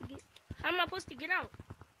you're set to get. How am I supposed to get out?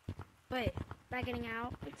 Wait. Not getting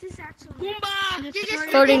out. It's this actual. Goomba! You're just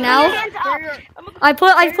Starting put now? your hands up. I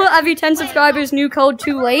put every 10 subscribers new code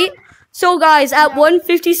too late. So guys, at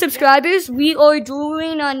 150 subscribers, we are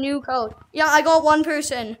doing a new code. Yeah, I got one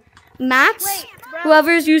person. Mats.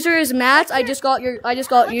 Whoever's user is Mats, I just got you. He's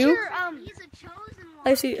a chosen one.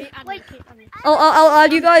 I see. Wait. I'll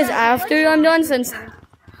add you guys after I'm done since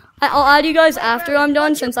I'll add you guys after I'm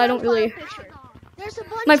done since I don't really. There's a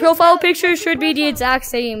bunch My of profile picture should be the exact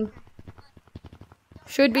same.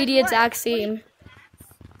 Should be the exact same.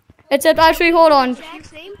 Except actually, hold on.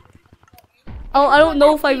 Oh, I don't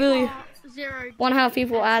know if I really want to have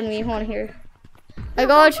people add me on here. I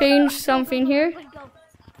gotta change something here.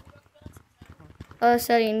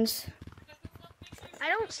 Settings. I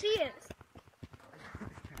don't see it.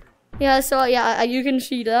 Yeah, so yeah, you can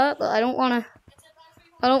see that, but I don't wanna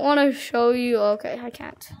show you. Okay, I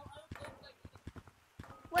can't.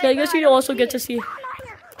 Okay, I guess you also get to see.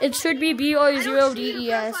 It should be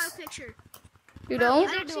BR0DES. You don't?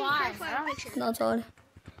 That's odd.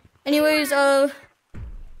 Anyways,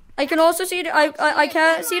 I can also see I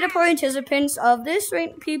can't see the participants of this,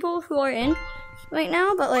 right? People who are in right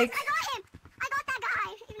now, but like. I got that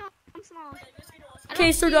guy. Even though I'm small.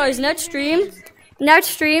 Okay, so guys, next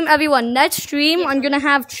stream, everyone, next stream, I'm gonna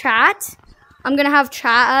have chat. I'm gonna have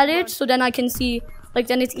chat added, so then I can see, like,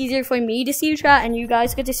 then it's easier for me to see chat, and you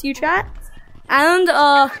guys get to see chat. And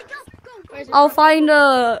I'll find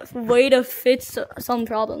a way to fix some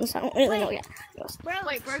problems. I don't really know yet.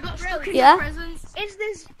 Yeah. Is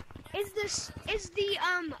the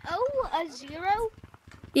O a 0?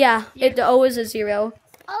 Yeah, the O is a 0.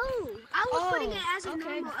 Oh, I was putting it as a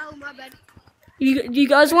normal O. My bad. You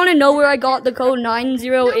guys want to know where I got the code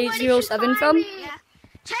 90807 from? Me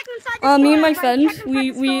and my friend,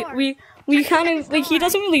 we kind of like, he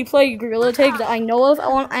doesn't really play Gorilla Tag that I know of.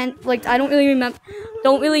 I don't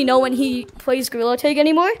really know when he plays Gorilla Tag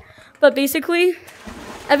anymore. But basically,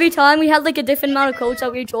 every time we had like a different amount of codes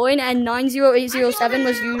that we joined, and 90807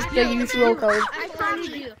 was the usual code. I found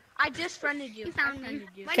you. I just friended you.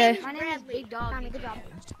 Okay. My name is Big Dog. Good job.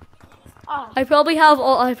 I probably have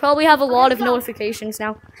a lot of notifications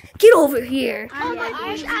now. Get over here. Oh my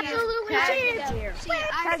gosh, absolutely.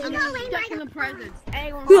 I'm stuck in the presents.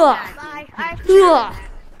 Help me,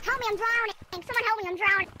 I'm drowning. Someone help me, I'm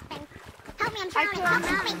drowning. Help me, I'm drowning.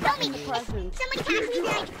 Help me. Somebody catch me then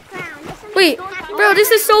I drown. Wait, bro,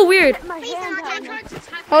 this is so weird.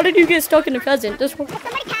 How did you get stuck in the present?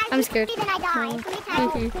 I'm scared.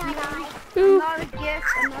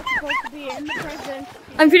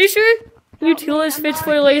 I'm pretty sure Utilis fits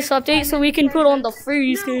for the latest update, so we can put on the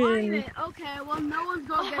free skin. Okay, well, no one's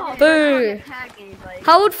gonna Boo.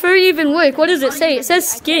 How would fur even work? What does it say? It says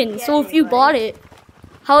skin. So if you bought it,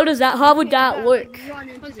 how would that work?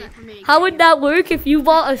 How would that work if you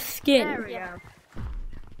bought a skin?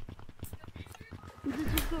 This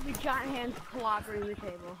is gonna be giant hands clobbering the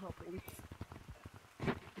table, hoping.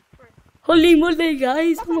 Holy moly,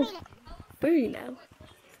 guys! I'm a furry now.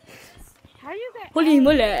 How do you get? Holy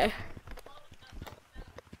moly!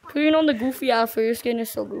 Putting on the goofy fur skin is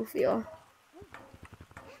so goofy, y'all.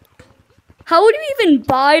 How would you even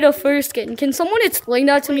buy the fur skin? Can someone explain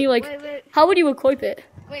that to me? Like, how would you equip it?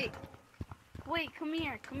 Wait, come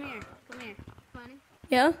here. Funny?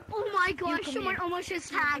 Yeah? Oh my gosh, someone almost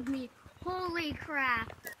just tagged me. Holy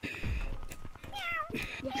crap.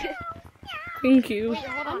 Thank you. Wait,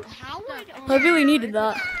 hold on. How would I really needed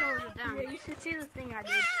that. Yeah, you should see the thing I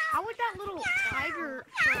did. How would that little tiger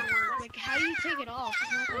fur work? Like, how do you take it off?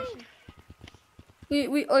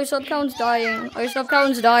 Our sub count's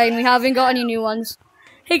dying. We haven't got any new ones.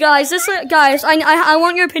 Hey guys, I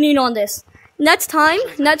want your opinion on this. Next time,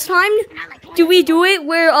 do we do it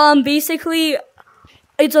where basically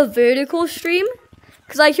it's a vertical stream?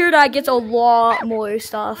 Cause I hear that gets a lot more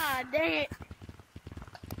stuff. Ah, dang it.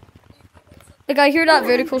 Like I hear that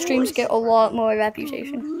vertical streams get a lot more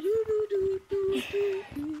reputation.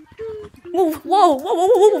 Whoa.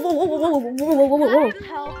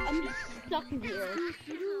 Help! I'm stuck in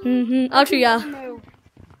here. Actually, yeah.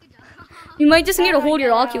 You might just need to hold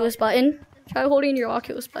your Oculus button. Try holding your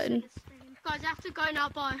Oculus button. Guys, I have to go now,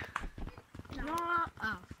 bye.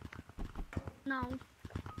 No.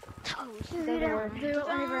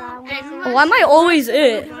 Why am I always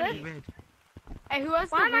it? Hey, who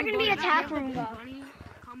else? Why am I gonna be attack Roomba?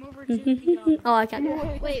 Oh, I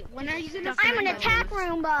can't. Wait, when are you gonna? I'm an attack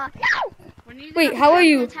Roomba. No. Wait, how are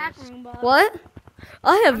you? What?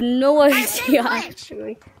 I have no idea.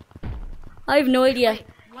 Actually, I have no idea. Wait,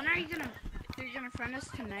 when are you gonna? You're gonna friend us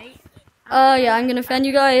tonight? Yeah, I'm gonna friend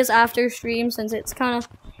you guys after stream since it's kind of,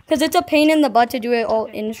 cause it's a pain in the butt to do it all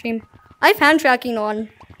in stream. I have hand tracking on.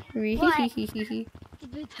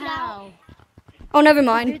 How? Oh, never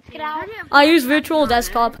mind. I use virtual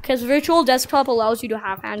desktop because virtual desktop allows you to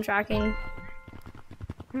have hand tracking.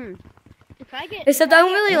 Except I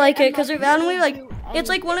don't really like it because randomly, like, it's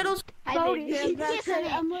like one of those. I'm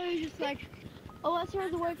literally just like, oh, that's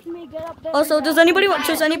hard to work for me. Get up there. Also, does anybody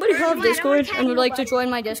have Discord and would like to join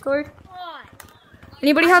my Discord?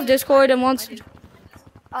 Anybody have Discord and wants to?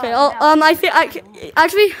 Okay,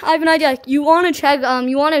 actually, I have an idea. You want to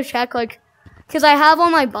check, like, because I have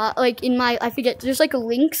on my like in my, I forget, there's like a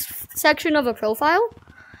links section of a profile,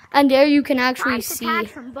 and there you can actually see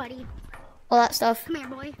all that stuff. Come here,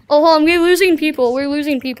 boy. Oh, hold on, we're losing people. We're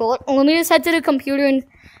losing people. Let me just head to the computer and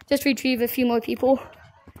just retrieve a few more people.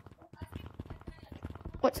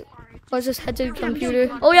 Let's just head to the computer.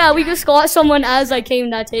 Oh yeah, we just got someone as I came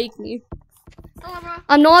to take me.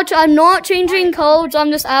 I'm not changing codes.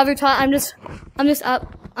 I'm just advertising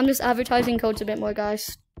codes a bit more,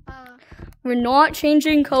 guys. We're not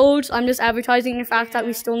changing codes. I'm just advertising the fact that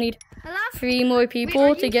we still need 3 more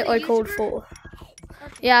people to get our code full.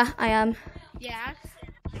 Yeah, I am. Yeah.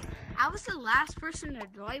 I was the last person to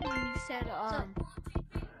join when you said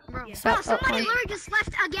Bro, somebody literally just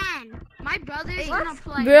left again. My brother's gonna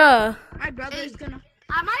play. Bruh. My brother's gonna.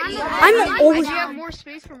 I'm always. You have more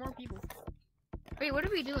space for more people. Wait, what are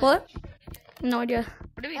we doing? What? No idea.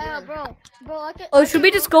 What are we doing? Oh, should we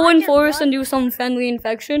just go in forest and do some friendly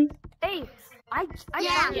infection? Hey, I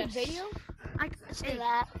found a video. I can say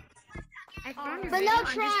that. But But no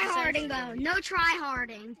try-harding, though. No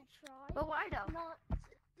try-harding. But why though?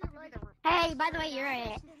 Hey, by the way, you're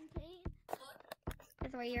it. By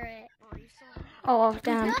the way, you're it. Oh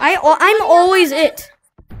damn! I'm always it.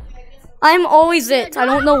 I'm always it. I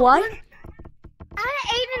don't know why. I'm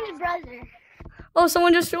Aiden's brother. Oh,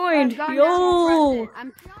 someone just joined. Yo!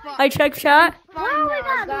 I checked chat.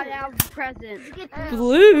 I got out present.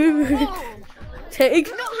 Blue.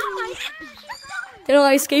 Take. Did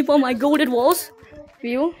I escape on my golded walls?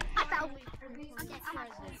 Real?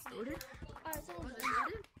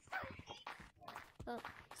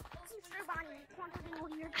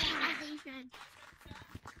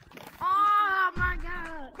 Oh my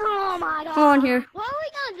god. Oh my god. On here. What are we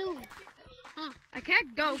gonna do? I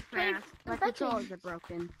can't go fast. My controllers are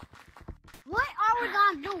broken. What are we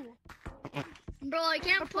gonna do? Bro, I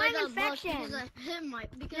can't play the infection. because I hit my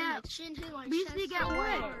chin hit my chest. We need to get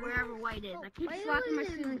white wherever white is. I keep slapping my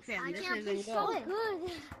ceiling fan. This isn't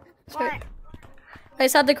good. What? I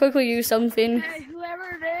just had to quickly use something. Hey,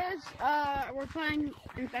 whoever it is, we're playing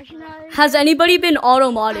infection guys. Has anybody been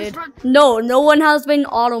auto-modded? No, no one has been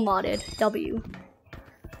auto-modded. W.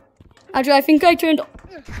 Actually, I think I turned...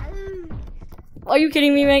 Are you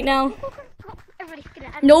kidding me right now?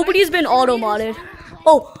 Nobody's been auto-modded.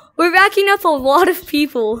 Oh, we're racking up a lot of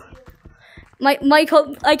people.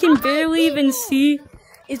 I can barely even see.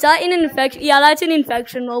 Is that an infection? Yeah, that's an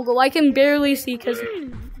infection logo. I can barely see because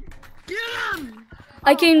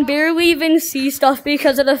I can barely even see stuff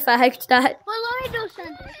because of the fact that. Well, let me do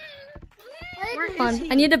something. Hold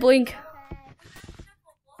on, I need to blink.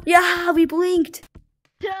 Yeah, we blinked.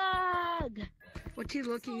 Doug! What's he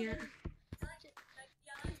looking at?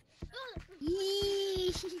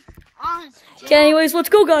 Okay, anyways, let's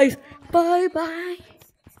go, guys. Bye bye.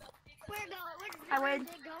 I win.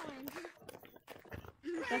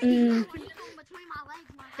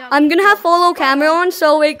 I'm gonna have follow camera on,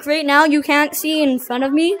 so like right now you can't see in front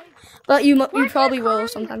of me, but you probably will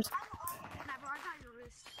sometimes.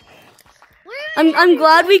 I'm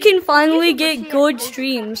glad we can finally get good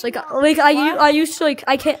streams. I used to like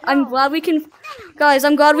I can't. I'm glad we can, guys.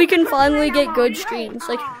 I'm glad we can finally get good streams.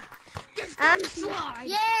 Like. Yeah, that's good.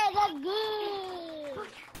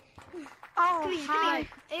 Oh, hi.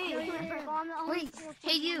 Hey, wait,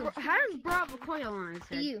 hey you. How does Bravo coil on his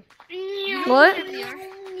head? You. What?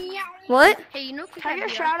 What? Hey, you know Can I get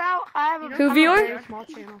a shout out? I have a Who VR? small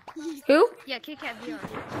channel. Who? Yeah, KitKat VR.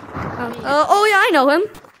 Oh yeah, I know him.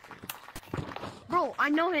 Bro, I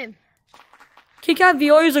know him. KitKat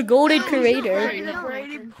VR is a golded creator.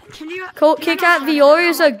 Can you? KitKat VR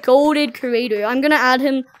is a golded creator. I'm gonna add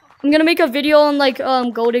him. I'm gonna make a video on like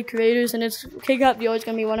golded creators, and it's KitKat VR is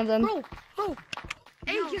gonna be one of them. Bro.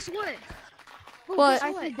 Hey, guess what? What?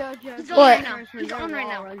 I see Dojo. What? He's on right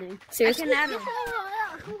now. Seriously? I can add him.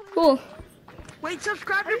 Cool. Wait,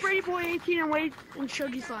 subscribe to Brady Boy 18 and wait and show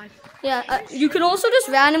these live. Yeah, you can also just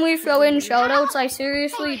randomly throw in shoutouts. I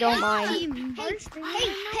seriously don't mind.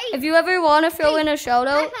 If you ever want to throw in a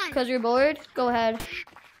shoutout because you're bored, go ahead.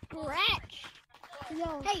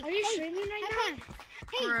 Hey, are you streaming right now?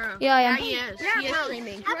 Yeah, I am. He is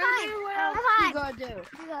streaming. High five.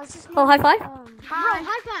 Oh, high five.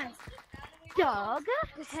 High five. Doug.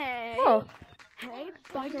 Hey. Oh. Hey,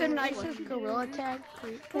 Like the nicest gorilla tag.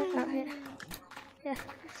 Yeah.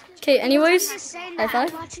 Okay. Anyways, high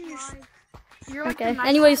five. Okay.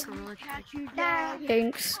 Anyways,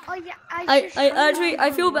 thanks.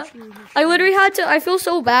 I feel bad. I feel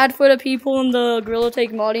so bad for the people in the Gorilla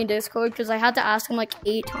Take modding Discord because I had to ask them like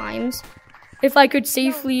 8 times if I could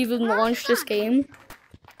safely even launch this game.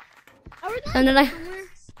 And then I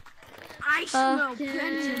smell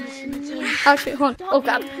vengeance. actually hold on. Oh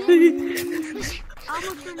god.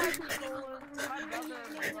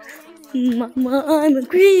 Mama, I'm a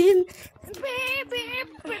green.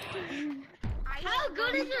 How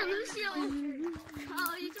good is your Lucio?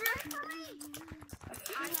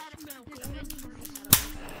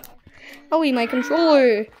 Oh, you Oh, my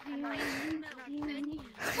controller.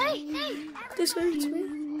 Hey! This hurts me.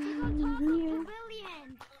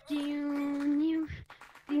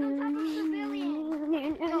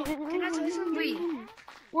 Can I tell you something?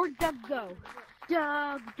 Where'd Doug go?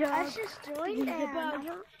 Doug. Let's just join them.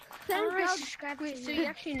 Wait, so you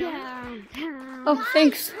actually know? Oh,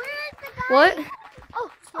 thanks. What?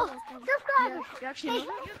 Subscribe. You actually know?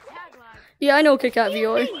 Yeah, I know Kit Kat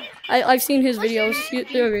VR. I've seen his videos.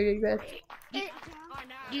 They're really good. Do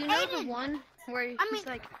you know the one where he's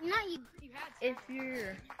like, Not you. if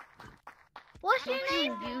you're What's your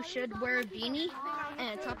name? you should wear a beanie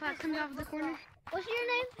and a top hat comes out of the corner? What's your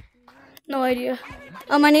name? No idea.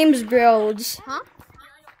 My name is Brelds. Huh?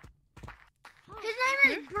 His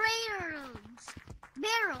name is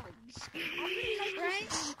Barrels.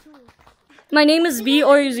 Right? My name is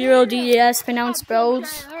BR0DES, pronounced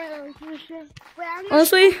Brelds.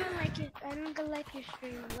 Honestly, I'm gonna like your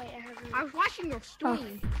stream. Wait, I was watching your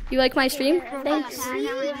stream. you like my stream? Thanks.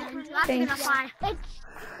 Thanks.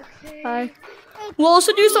 Bye. We'll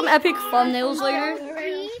also do some epic thumbnails later.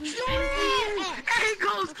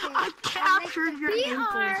 Ankles! I captured your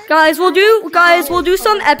ankles. Guys, we'll do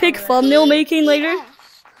some epic thumbnail making later.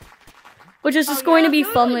 Which is just going to be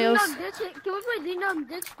thumbnails. Can we play Ding Dong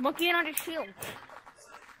Ditch? Monkey on the shield.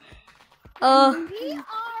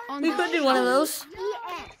 We could do one of those.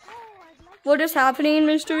 What is happening,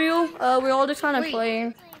 Mr. Real? We're all just kind of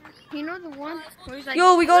playing. You know the one where he's like,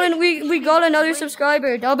 Yo, we got another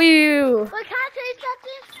subscriber. W. But can I tell you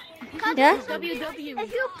something? Yeah? WW.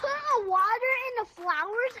 If you put water in the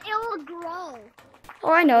flowers, it will grow.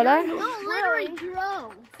 Oh, I know that. It will literally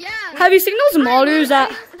grow. Yeah. Have you seen those modders that?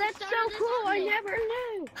 That's so cool. I never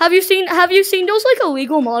knew. Have you seen those like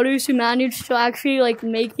illegal modders who manage to actually like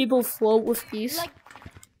make people float with peace?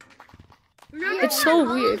 It's so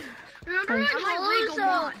weird. Remember when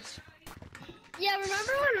Yeah,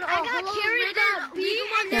 remember when I got carried that beat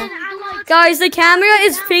and then I'm like, Guys, the camera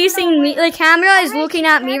is facing me. The camera is looking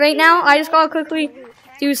at me right now. I just gotta quickly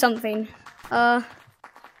do something.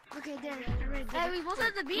 okay, there. Hey, we both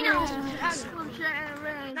have the beat now.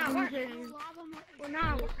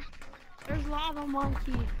 There's lava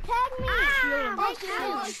monkey. Tag me.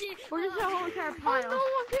 Where's the whole entire pile?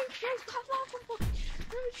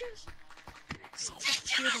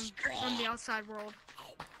 From the outside world.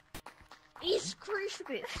 He's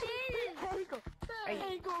crispy.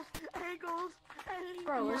 Ankles.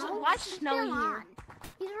 Bro, why is it snowing here?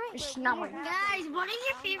 He's right. It's snowing. Guys, what is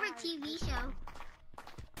your favorite TV show?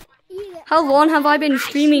 How long have I been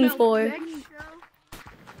streaming for?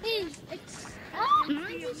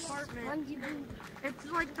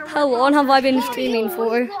 How long have I been streaming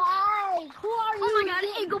for? Oh my god,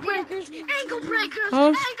 ankle breakers! Ankle breakers!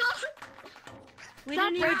 Huh? Ankles! We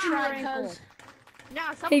didn't even try your ankle.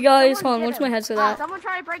 Hey guys, hold on. What's my headset at? Someone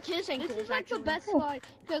tried to break his ankles. This is like the best part,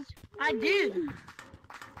 because I did.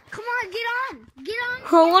 come on, get on! Get on!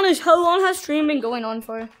 How long has stream been going on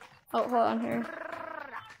for? Oh, hold on here.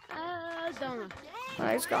 Don't know.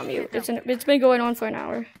 I just got mute. It's been going on for an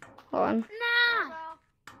hour. Hold on. Nah!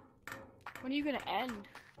 When are you gonna end?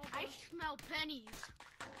 I smell pennies.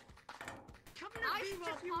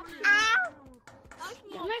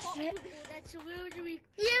 That's literally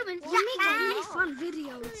humans. We make really fun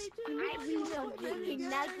videos.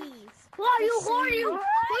 Who are you? Who are you? Who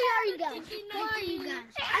are you guys? Who are you guys?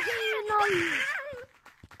 I don't even know you.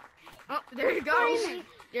 Oh, there you go.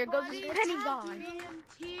 There goes the penny guy.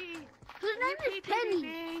 His name is Penny.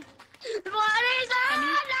 What is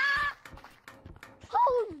that?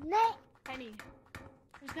 Whose name? Penny.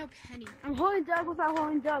 There's no penny. I'm holding Doug without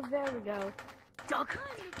holding Doug. There we go. Duck.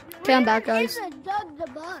 Okay, I'm back, guys. It's a Doug the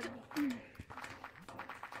Bug. I'm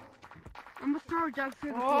gonna throw Doug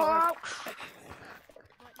through the floor.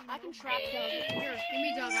 I can trap Doug. Here, give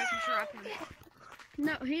me Doug. I can trap him.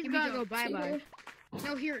 No, he's gotta go bye-bye.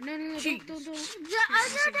 No, here. No. Don't. The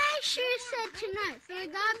other day she said tonight. So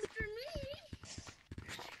that's for me.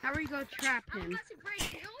 How are you gonna trap him? To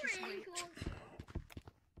break your ankle.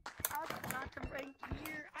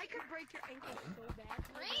 I could break your ankle so bad.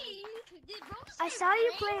 I saw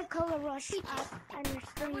you play a Color Rush on your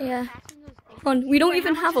stream. Yeah. Hold on, we don't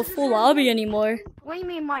even have a full lobby anymore. What do you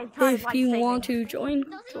mean my time? If you want to join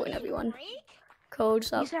everyone.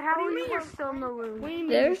 Codes up How do you mean you're still in the room?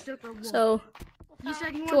 there. So You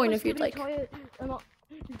said you join if you'd like.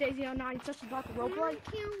 Daisy 09 just about the roleplay?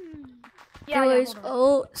 Anyways,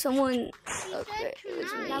 oh, someone. Okay,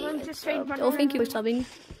 it's me. Oh, thank you for subbing.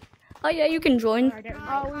 Oh yeah, you can join.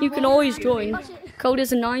 You can always join. Code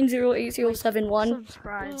is 908071.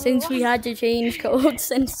 Since we had to change code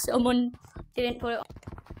since someone didn't put it on.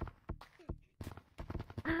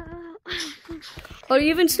 Are you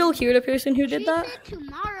even still here, the person who did that?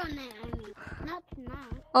 Tomorrow now, not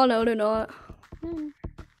tonight. Oh no, they're not.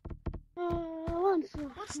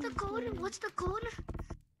 What's the code? What's the code?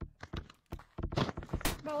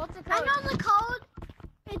 Bro, what's the I code? know the code.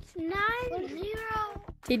 It's 90.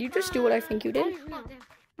 Did you just do what I think you did?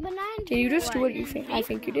 But Did you just do what you think I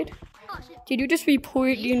think you did? Did you just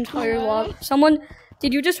report the entire lobby? Someone,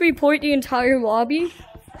 did you just report the entire lobby?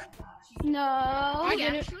 No.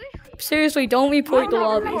 Seriously, don't report the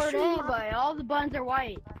lobby. But all the buttons are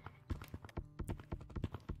white.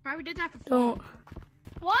 Probably did that for Don't.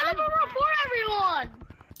 Why did I report everyone?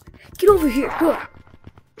 Get over here. Go.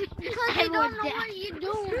 because they don't know what you're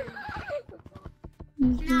doing.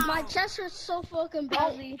 My chest is so fucking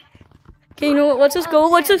busy. Okay, you know what? Let's just go.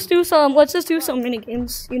 Let's just do some mini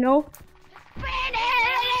games. You know.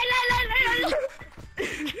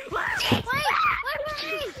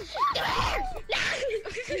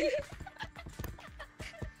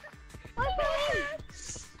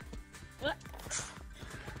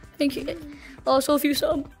 Thank you. Also,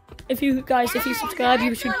 if you guys subscribe,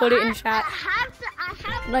 you should put it in chat.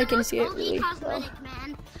 And I can see it really well.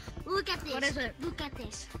 Man. Look at this. What is it? Look at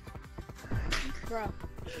this. Bro.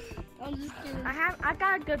 I'm just kidding. I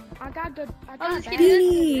got a good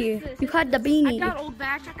Beanie. You had the beanie. I got old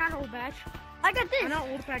batch. I got this. I know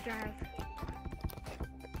old batch I have.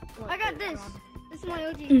 I got this. This is my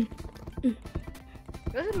OG.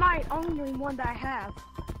 This is my only one that I have.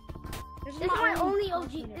 This is my only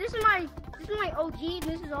OG. This is my OG.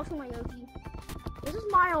 This is also my OG. This is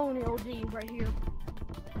my only OG right here.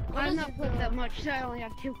 I'm not put that much, so I only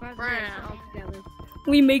have 2 cousins altogether.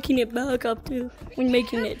 We making it back up to. We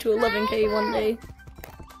making it to 11K one day.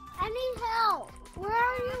 I need help. Where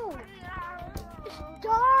are you? It's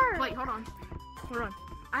dark. Wait, hold on.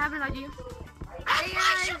 I have an idea.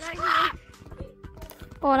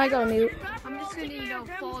 Oh, and I got a mute. I'm just gonna,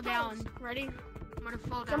 fall down. Ready? I'm gonna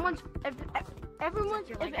fall down. If everyone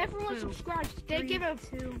subscribes, they get a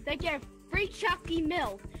free Chucky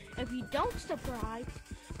milk. If you don't subscribe,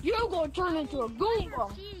 you're gonna turn into a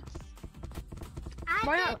Goomba.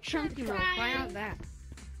 Why not chunky milk? Why not that?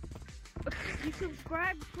 You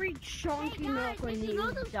subscribe, free chunky milk when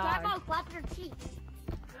you die. I'll clap your cheeks.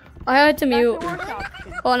 I had to mute.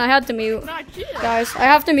 Oh, and I had to mute. Guys, I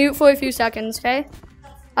have to mute for a few seconds, okay?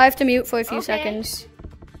 I have to mute for a few seconds.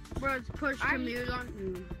 Bro, it's push to mute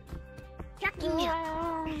on. Chucky milk.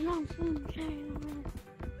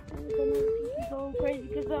 Go crazy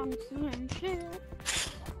because I'm swimming shit.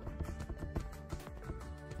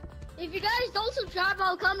 If you guys don't subscribe,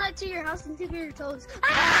 I'll come back to your house and tickle your toes.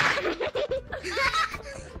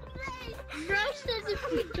 Bro says if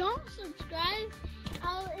you don't subscribe,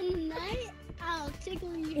 in the night, I'll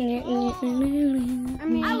tickle your toes. I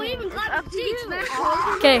will even clap your cheeks, man.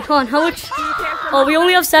 Okay, hold on. How much? Oh, we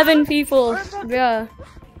only have 7 people. Yeah.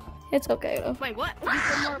 It's okay though. Wait, what? You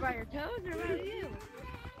feel more about your toes or about you?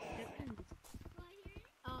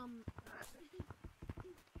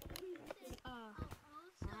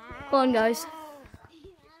 Hold on, guys.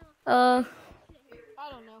 I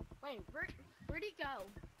don't know. Wait, where'd he go?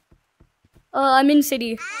 I'm in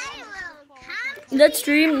city. Next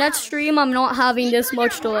stream, I'm not having this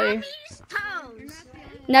much delay.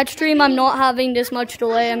 Next stream, I'm not having this much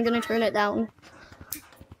delay. I'm gonna turn it down.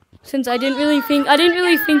 Since I didn't really think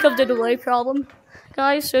of the delay problem,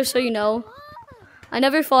 guys. Just so you know, I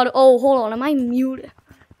never thought. Oh, hold on, am I muted?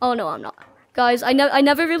 Oh no, I'm not. Guys, I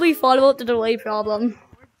never really thought about the delay problem.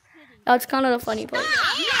 That's kind of the funny part.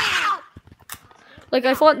 Like,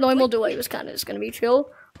 I thought normal delay was kind of just gonna be chill.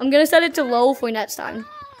 I'm gonna set it to low for next time.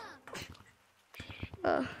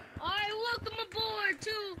 Alright, welcome aboard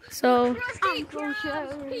to So,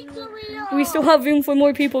 we still have room for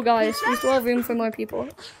more people, guys. We still have room for more people.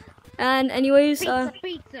 And anyways,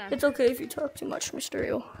 it's okay if you talk too much, Mr.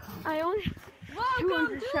 Eel. I only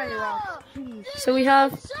So we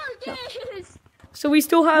have... No. So we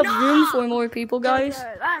still have room for more people, guys.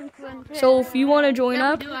 So if you want to join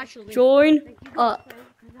up, join up.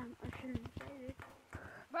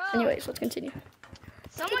 Anyways, let's continue.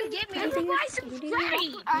 Someone get me a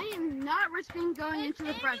subscribe. I am not risking going into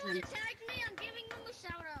the present.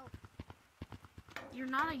 You're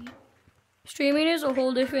not a. Streaming is a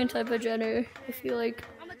whole different type of genre. I feel like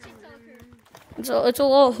it's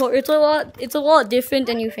a lot different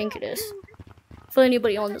than you think it is. For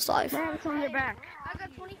anybody on this live. It's on your back. I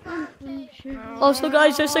got 25. Also,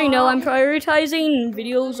 guys, just so you know, I'm prioritizing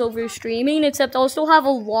videos over streaming, except I'll still have a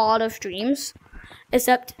lot of streams.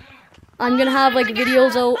 Except I'm gonna have like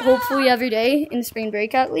videos out hopefully every day in spring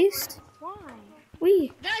break at least.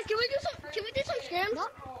 Wee. Guys, can we do some scrims?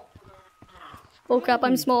 Oh crap,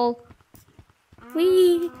 I'm small.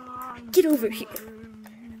 Wee. Get over here.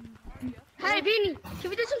 Hey, Beanie, can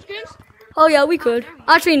we do some scrims? Oh yeah, we could.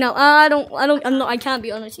 Actually, no, I can't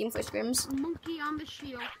be on a team for scrims. Monkey on the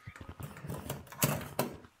shield.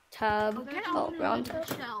 Tab. Oh, round. The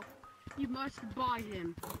shelf. You must buy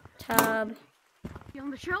him. Tab. On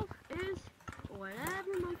the shelf is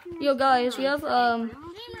whatever monkey. Yo guys, we have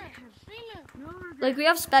like we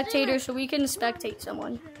have spectators, so we can spectate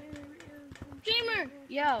someone. Dreamer.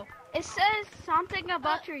 Yo, it says something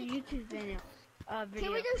about your YouTube video.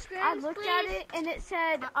 Can we do scrims, I looked please? at it and it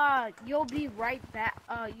said, you'll be right back.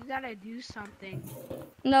 You gotta do something.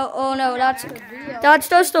 No, oh no, that's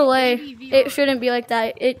just delay. It shouldn't be like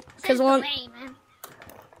that. Cause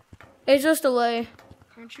it's just delay.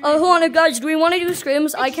 Oh, hold on, guys. Do we want to do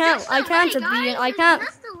scrims? I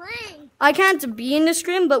can't be in the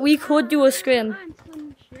scrim, but we could do a scrim.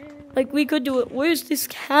 Like we could do it. Where's this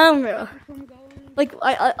camera? Like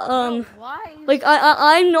I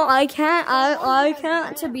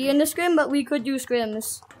can't to be in the scrim, but we could do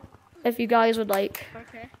scrims if you guys would like.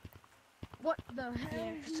 Okay. What the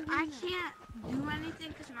heck? I can't do anything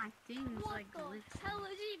because my thing's like glitchy.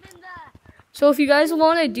 So if you guys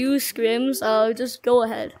want to do scrims, just go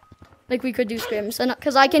ahead. Like we could do scrims, and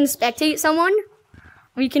because I can spectate someone,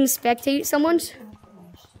 we can spectate someone's.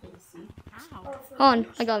 Hold on,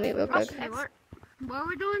 I got me real quick. Okay, what are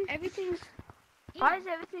we doing? Everything's. Why is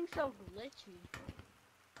everything so glitchy?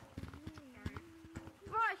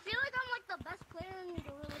 Bro, I feel like I'm like the best player in the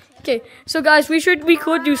Gorilla Tag. Okay, so guys, we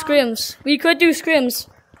could do scrims. We could do scrims.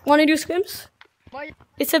 Want to do scrims?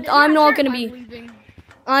 Except I'm not gonna be.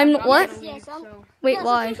 I'm what? Yes, Wait,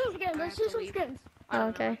 why? Let's do some scrims. Oh,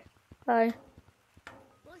 okay. Bye.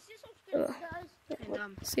 Let's do some scrims, guys.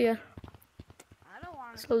 See ya. I don't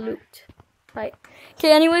want to. Salute. Bye.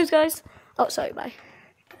 Okay, anyways, guys. Oh, sorry, bye.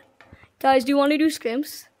 Guys, do you want to do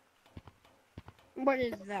scrims? What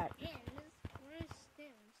is that?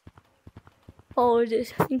 Oh, I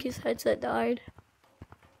think his headset died.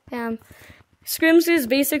 Damn. Scrims is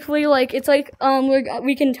basically like, it's like,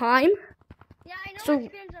 we can time. Yeah, I know So-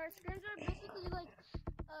 what scrims are. Scrims are basically like,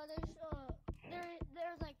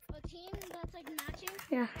 there's like a team that's like matching.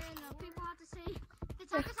 Yeah. And people have to say, the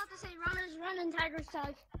tigers have to say runners run and tigers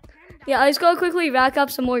tag. Yeah, I just gotta quickly rack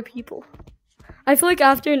up some more people. I feel like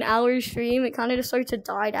after an hour stream, it kind of just starts to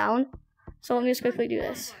die down. So let me just quickly do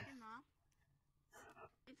this.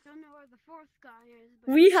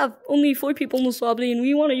 We have only 4 people in this lobby, and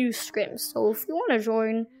we want to use scrims. So if you want to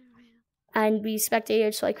join and be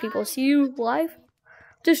spectated, so like people see you live,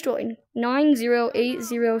 just join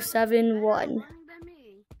 908071.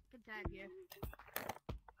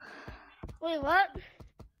 Wait, what?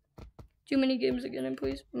 Too many games again, and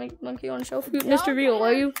please make monkey on shelf. Mr. Real,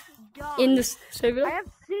 are you in this server? I have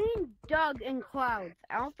seen Doug in clouds.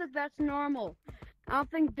 I don't think that's normal. I don't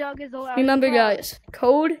think Doug is allowed. Remember, in clouds. guys,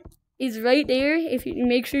 code is right there. If you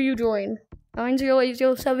make sure you join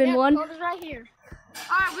 908071. Code is right here.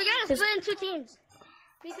 Alright, we gotta split in 2 teams.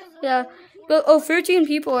 Because Yeah, but oh, 13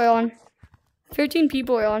 people are on. 13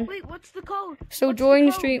 people are on. Wait, what's the code? So join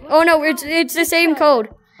the stream. Oh no, it's the same code.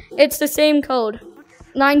 It's the same code.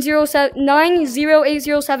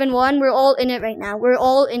 908071. We're all in it right now. We're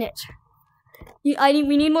all in it. We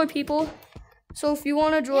need more people. So if you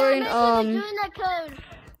want to join,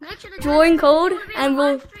 join code, and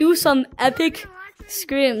we'll do some epic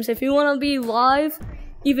scrims. If you want to be live,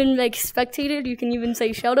 even like spectated, you can even say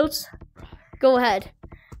shoutouts. Go ahead.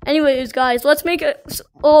 Anyways, guys, let's make it.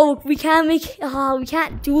 Oh, we can't do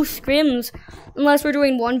scrims unless we're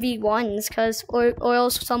doing 1v1s, or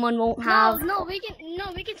else someone won't have. No, we can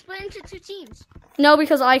split into 2 teams. No,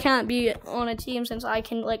 because I can't be on a team since I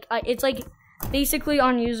can it's like basically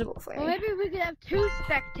unusable for Well, me. maybe we could have 2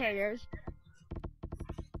 spectators.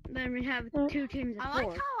 Then we have 2 teams of 4. I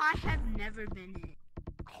like how I have never been it.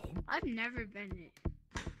 I've never been it.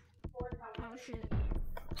 Oh shit.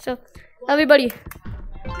 So, everybody,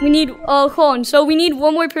 we need hold on. So we need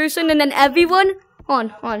one more person, and then everyone.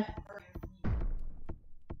 Hold on.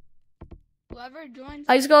 Whoever joins.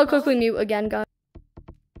 I just gotta quickly mute again, guys.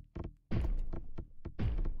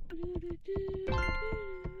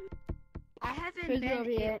 I haven't been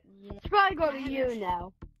it. It's probably go to you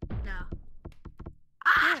now. No.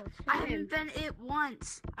 I haven't been it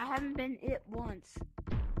once. I'm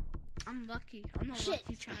lucky. I'm a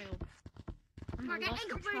lucky child. I'm a lucky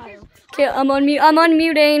child. Okay, I'm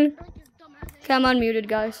unmuting. Okay, I'm unmuted,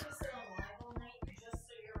 guys.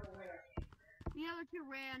 You know what you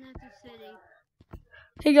ran into city.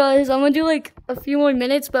 Hey guys, I'm gonna do like a few more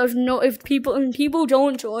minutes, but if people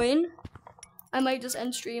don't join, I might just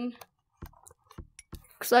end stream.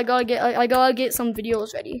 Cause I gotta get some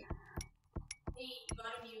videos ready.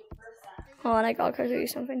 Hold on, I gotta show you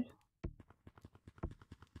something.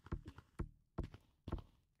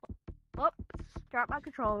 Oh, drop my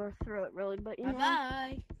controller through it really, but you know.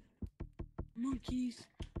 Bye. Monkeys.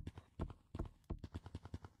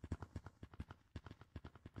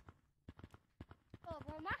 Oh,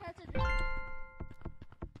 bro, my headset's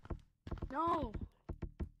No.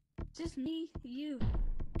 Just me, you.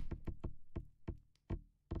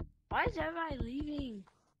 Why is everybody leaving?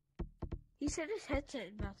 He said his headset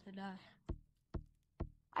is about to die.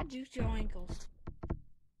 I juiced your ankles.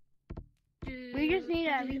 We just need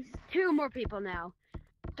at least 2 more people now.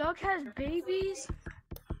 Doug has babies.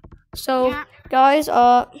 So, Yeah. guys,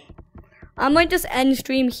 I might just end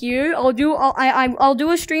stream here. I'll do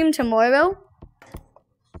a stream tomorrow.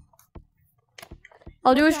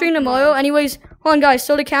 I'll do a stream tomorrow. Anyways, hold on, guys.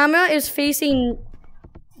 So the camera is facing.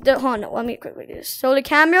 Hold on, no, let me quickly do this. So the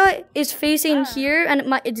camera is facing here, and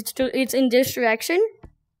it's in this direction.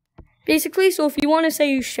 Basically, so if you want to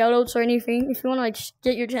say shoutouts or anything, if you want to like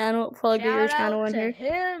get your channel, get your channel in here.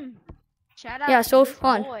 Him. Shout out Yeah, so to this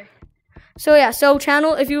fun. boy. So yeah, so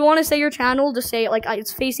channel, if you want to say your channel, just say it like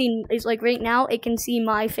it's facing, it's like right now, it can see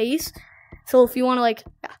my face. So if you want to like,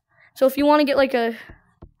 yeah. So if you want to get like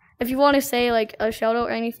if you want to say like a shout out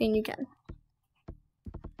or anything, you can.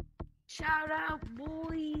 Shout out,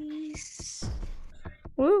 boys.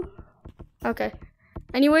 Woo. Okay.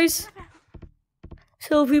 Anyways,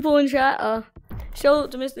 so people in chat, shout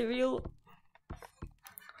out to Mr. Real.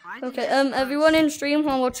 Okay, everyone in stream,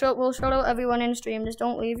 hold on, we'll shout out everyone in stream, just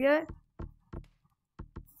don't leave yet.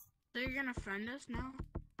 So you're gonna friend us now?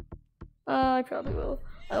 I probably will.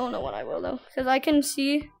 I don't know when I will though, because I can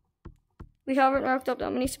see we haven't racked up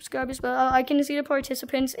that many subscribers, but I can see the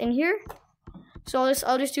participants in here. So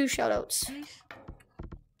I'll just do shout outs.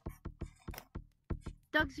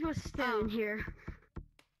 Doug's gonna stay in here.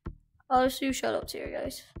 I'll just do shout outs here,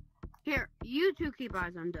 guys. Here, you 2 keep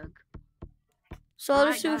eyes on Doug. So I'll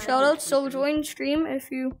just do shout outs, so join stream if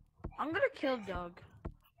you. I'm gonna kill Doug.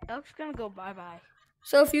 Doug's gonna go bye-bye.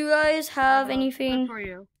 So if you guys have anything, For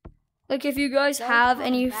you. like if you guys have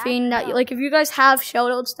anything that, like if you guys have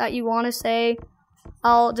shout outs that you want to say,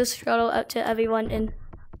 I'll just shout out to everyone and,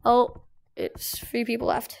 oh, it's 3 people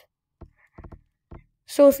left.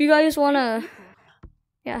 So if you guys want to,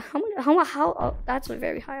 yeah, how, that's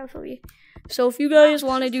very high actually. So if you guys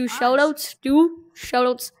want to do shout outs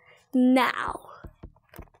now.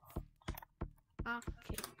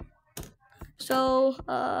 Okay. So,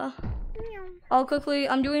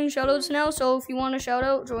 I'm doing shoutouts now, so if you want to shout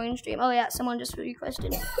out, join stream. Oh yeah, someone just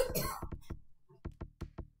requested.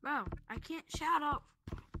 Bro, I can't shout out.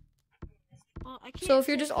 Well, I can't. So if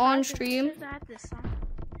you're just on stream, because I have this song.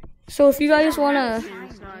 so if you guys want to,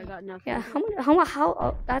 Sorry, I got nothing. yeah,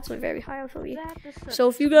 how, that's very high actually. I have this So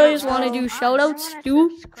if you guys want to do shoutouts,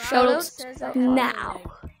 do shoutouts now.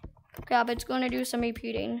 Yeah, but it's going to do some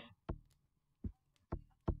repeating.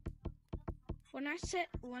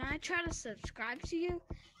 When I try to subscribe to you,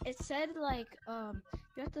 it said like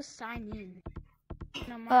you have to sign in.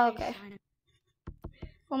 And I'm already Okay. signed in.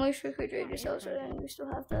 I'll make sure to refrigerate yourself so then we still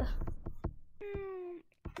have the.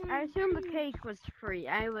 I assume the cake was free.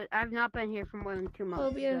 I've not been here for more than 2 months.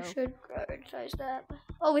 Phobia So. should prioritize that.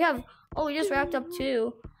 Oh, we just wrapped up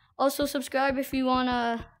 2. Also, subscribe if you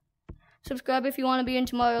wanna be in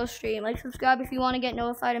tomorrow's stream. Like, subscribe if you wanna get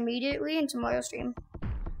notified immediately in tomorrow's stream.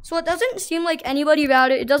 So it doesn't seem like anybody about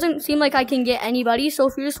it. It doesn't seem like I can get anybody. So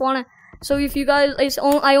if you just wanna, if you guys,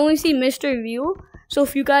 I only see Mr. View. So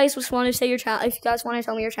if you guys just wanna say your channel, if you guys wanna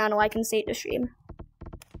tell me your channel, I can say it to stream.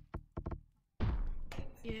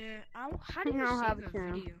 Yeah. How do you have save a a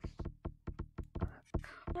channel. video?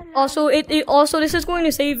 Also, also this is going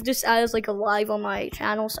to save this as like a live on my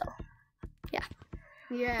channel. So yeah.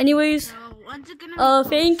 Yeah. Anyways, So when's it gonna be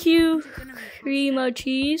thank you, When's it gonna be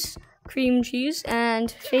cream cheese,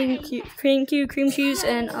 and thank you, cream cheese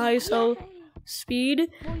and ISO speed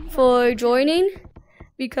for joining,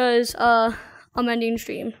 because I'm ending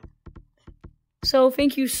stream. So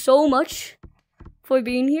thank you so much for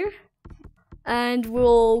being here, and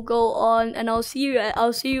we'll go on, and I'll see you.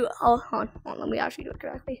 Hold on, let me actually do it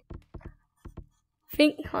correctly.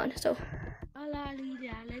 So.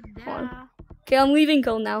 Okay, I'm leaving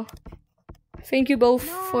Code now. Thank you both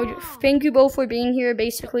for being here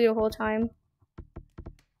basically the whole time.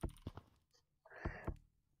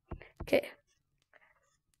 Okay.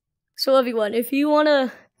 So everyone, if you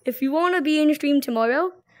wanna be in the stream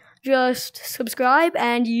tomorrow, just subscribe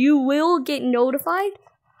and you will get notified.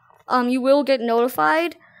 You will get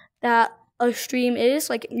notified that a stream is,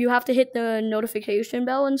 like, you have to hit the notification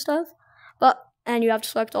bell and stuff, and you have to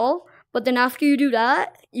select all. But then after you do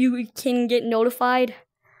that, you can get notified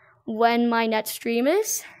when my next stream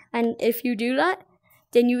is. And if you do that,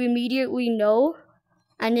 then you immediately know,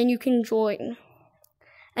 and then you can join.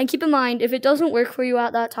 And keep in mind, if it doesn't work for you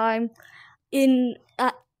at that time, in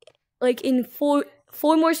 4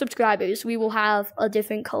 more subscribers, we will have a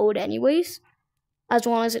different code anyways, as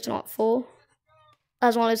long as it's not full.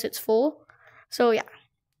 As long as it's full. So yeah.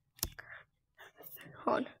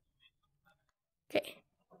 Hold on. Okay.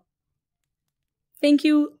 Thank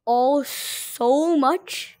you all so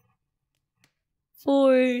much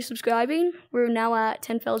for subscribing. We're now at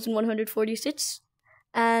 10,146,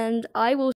 and I will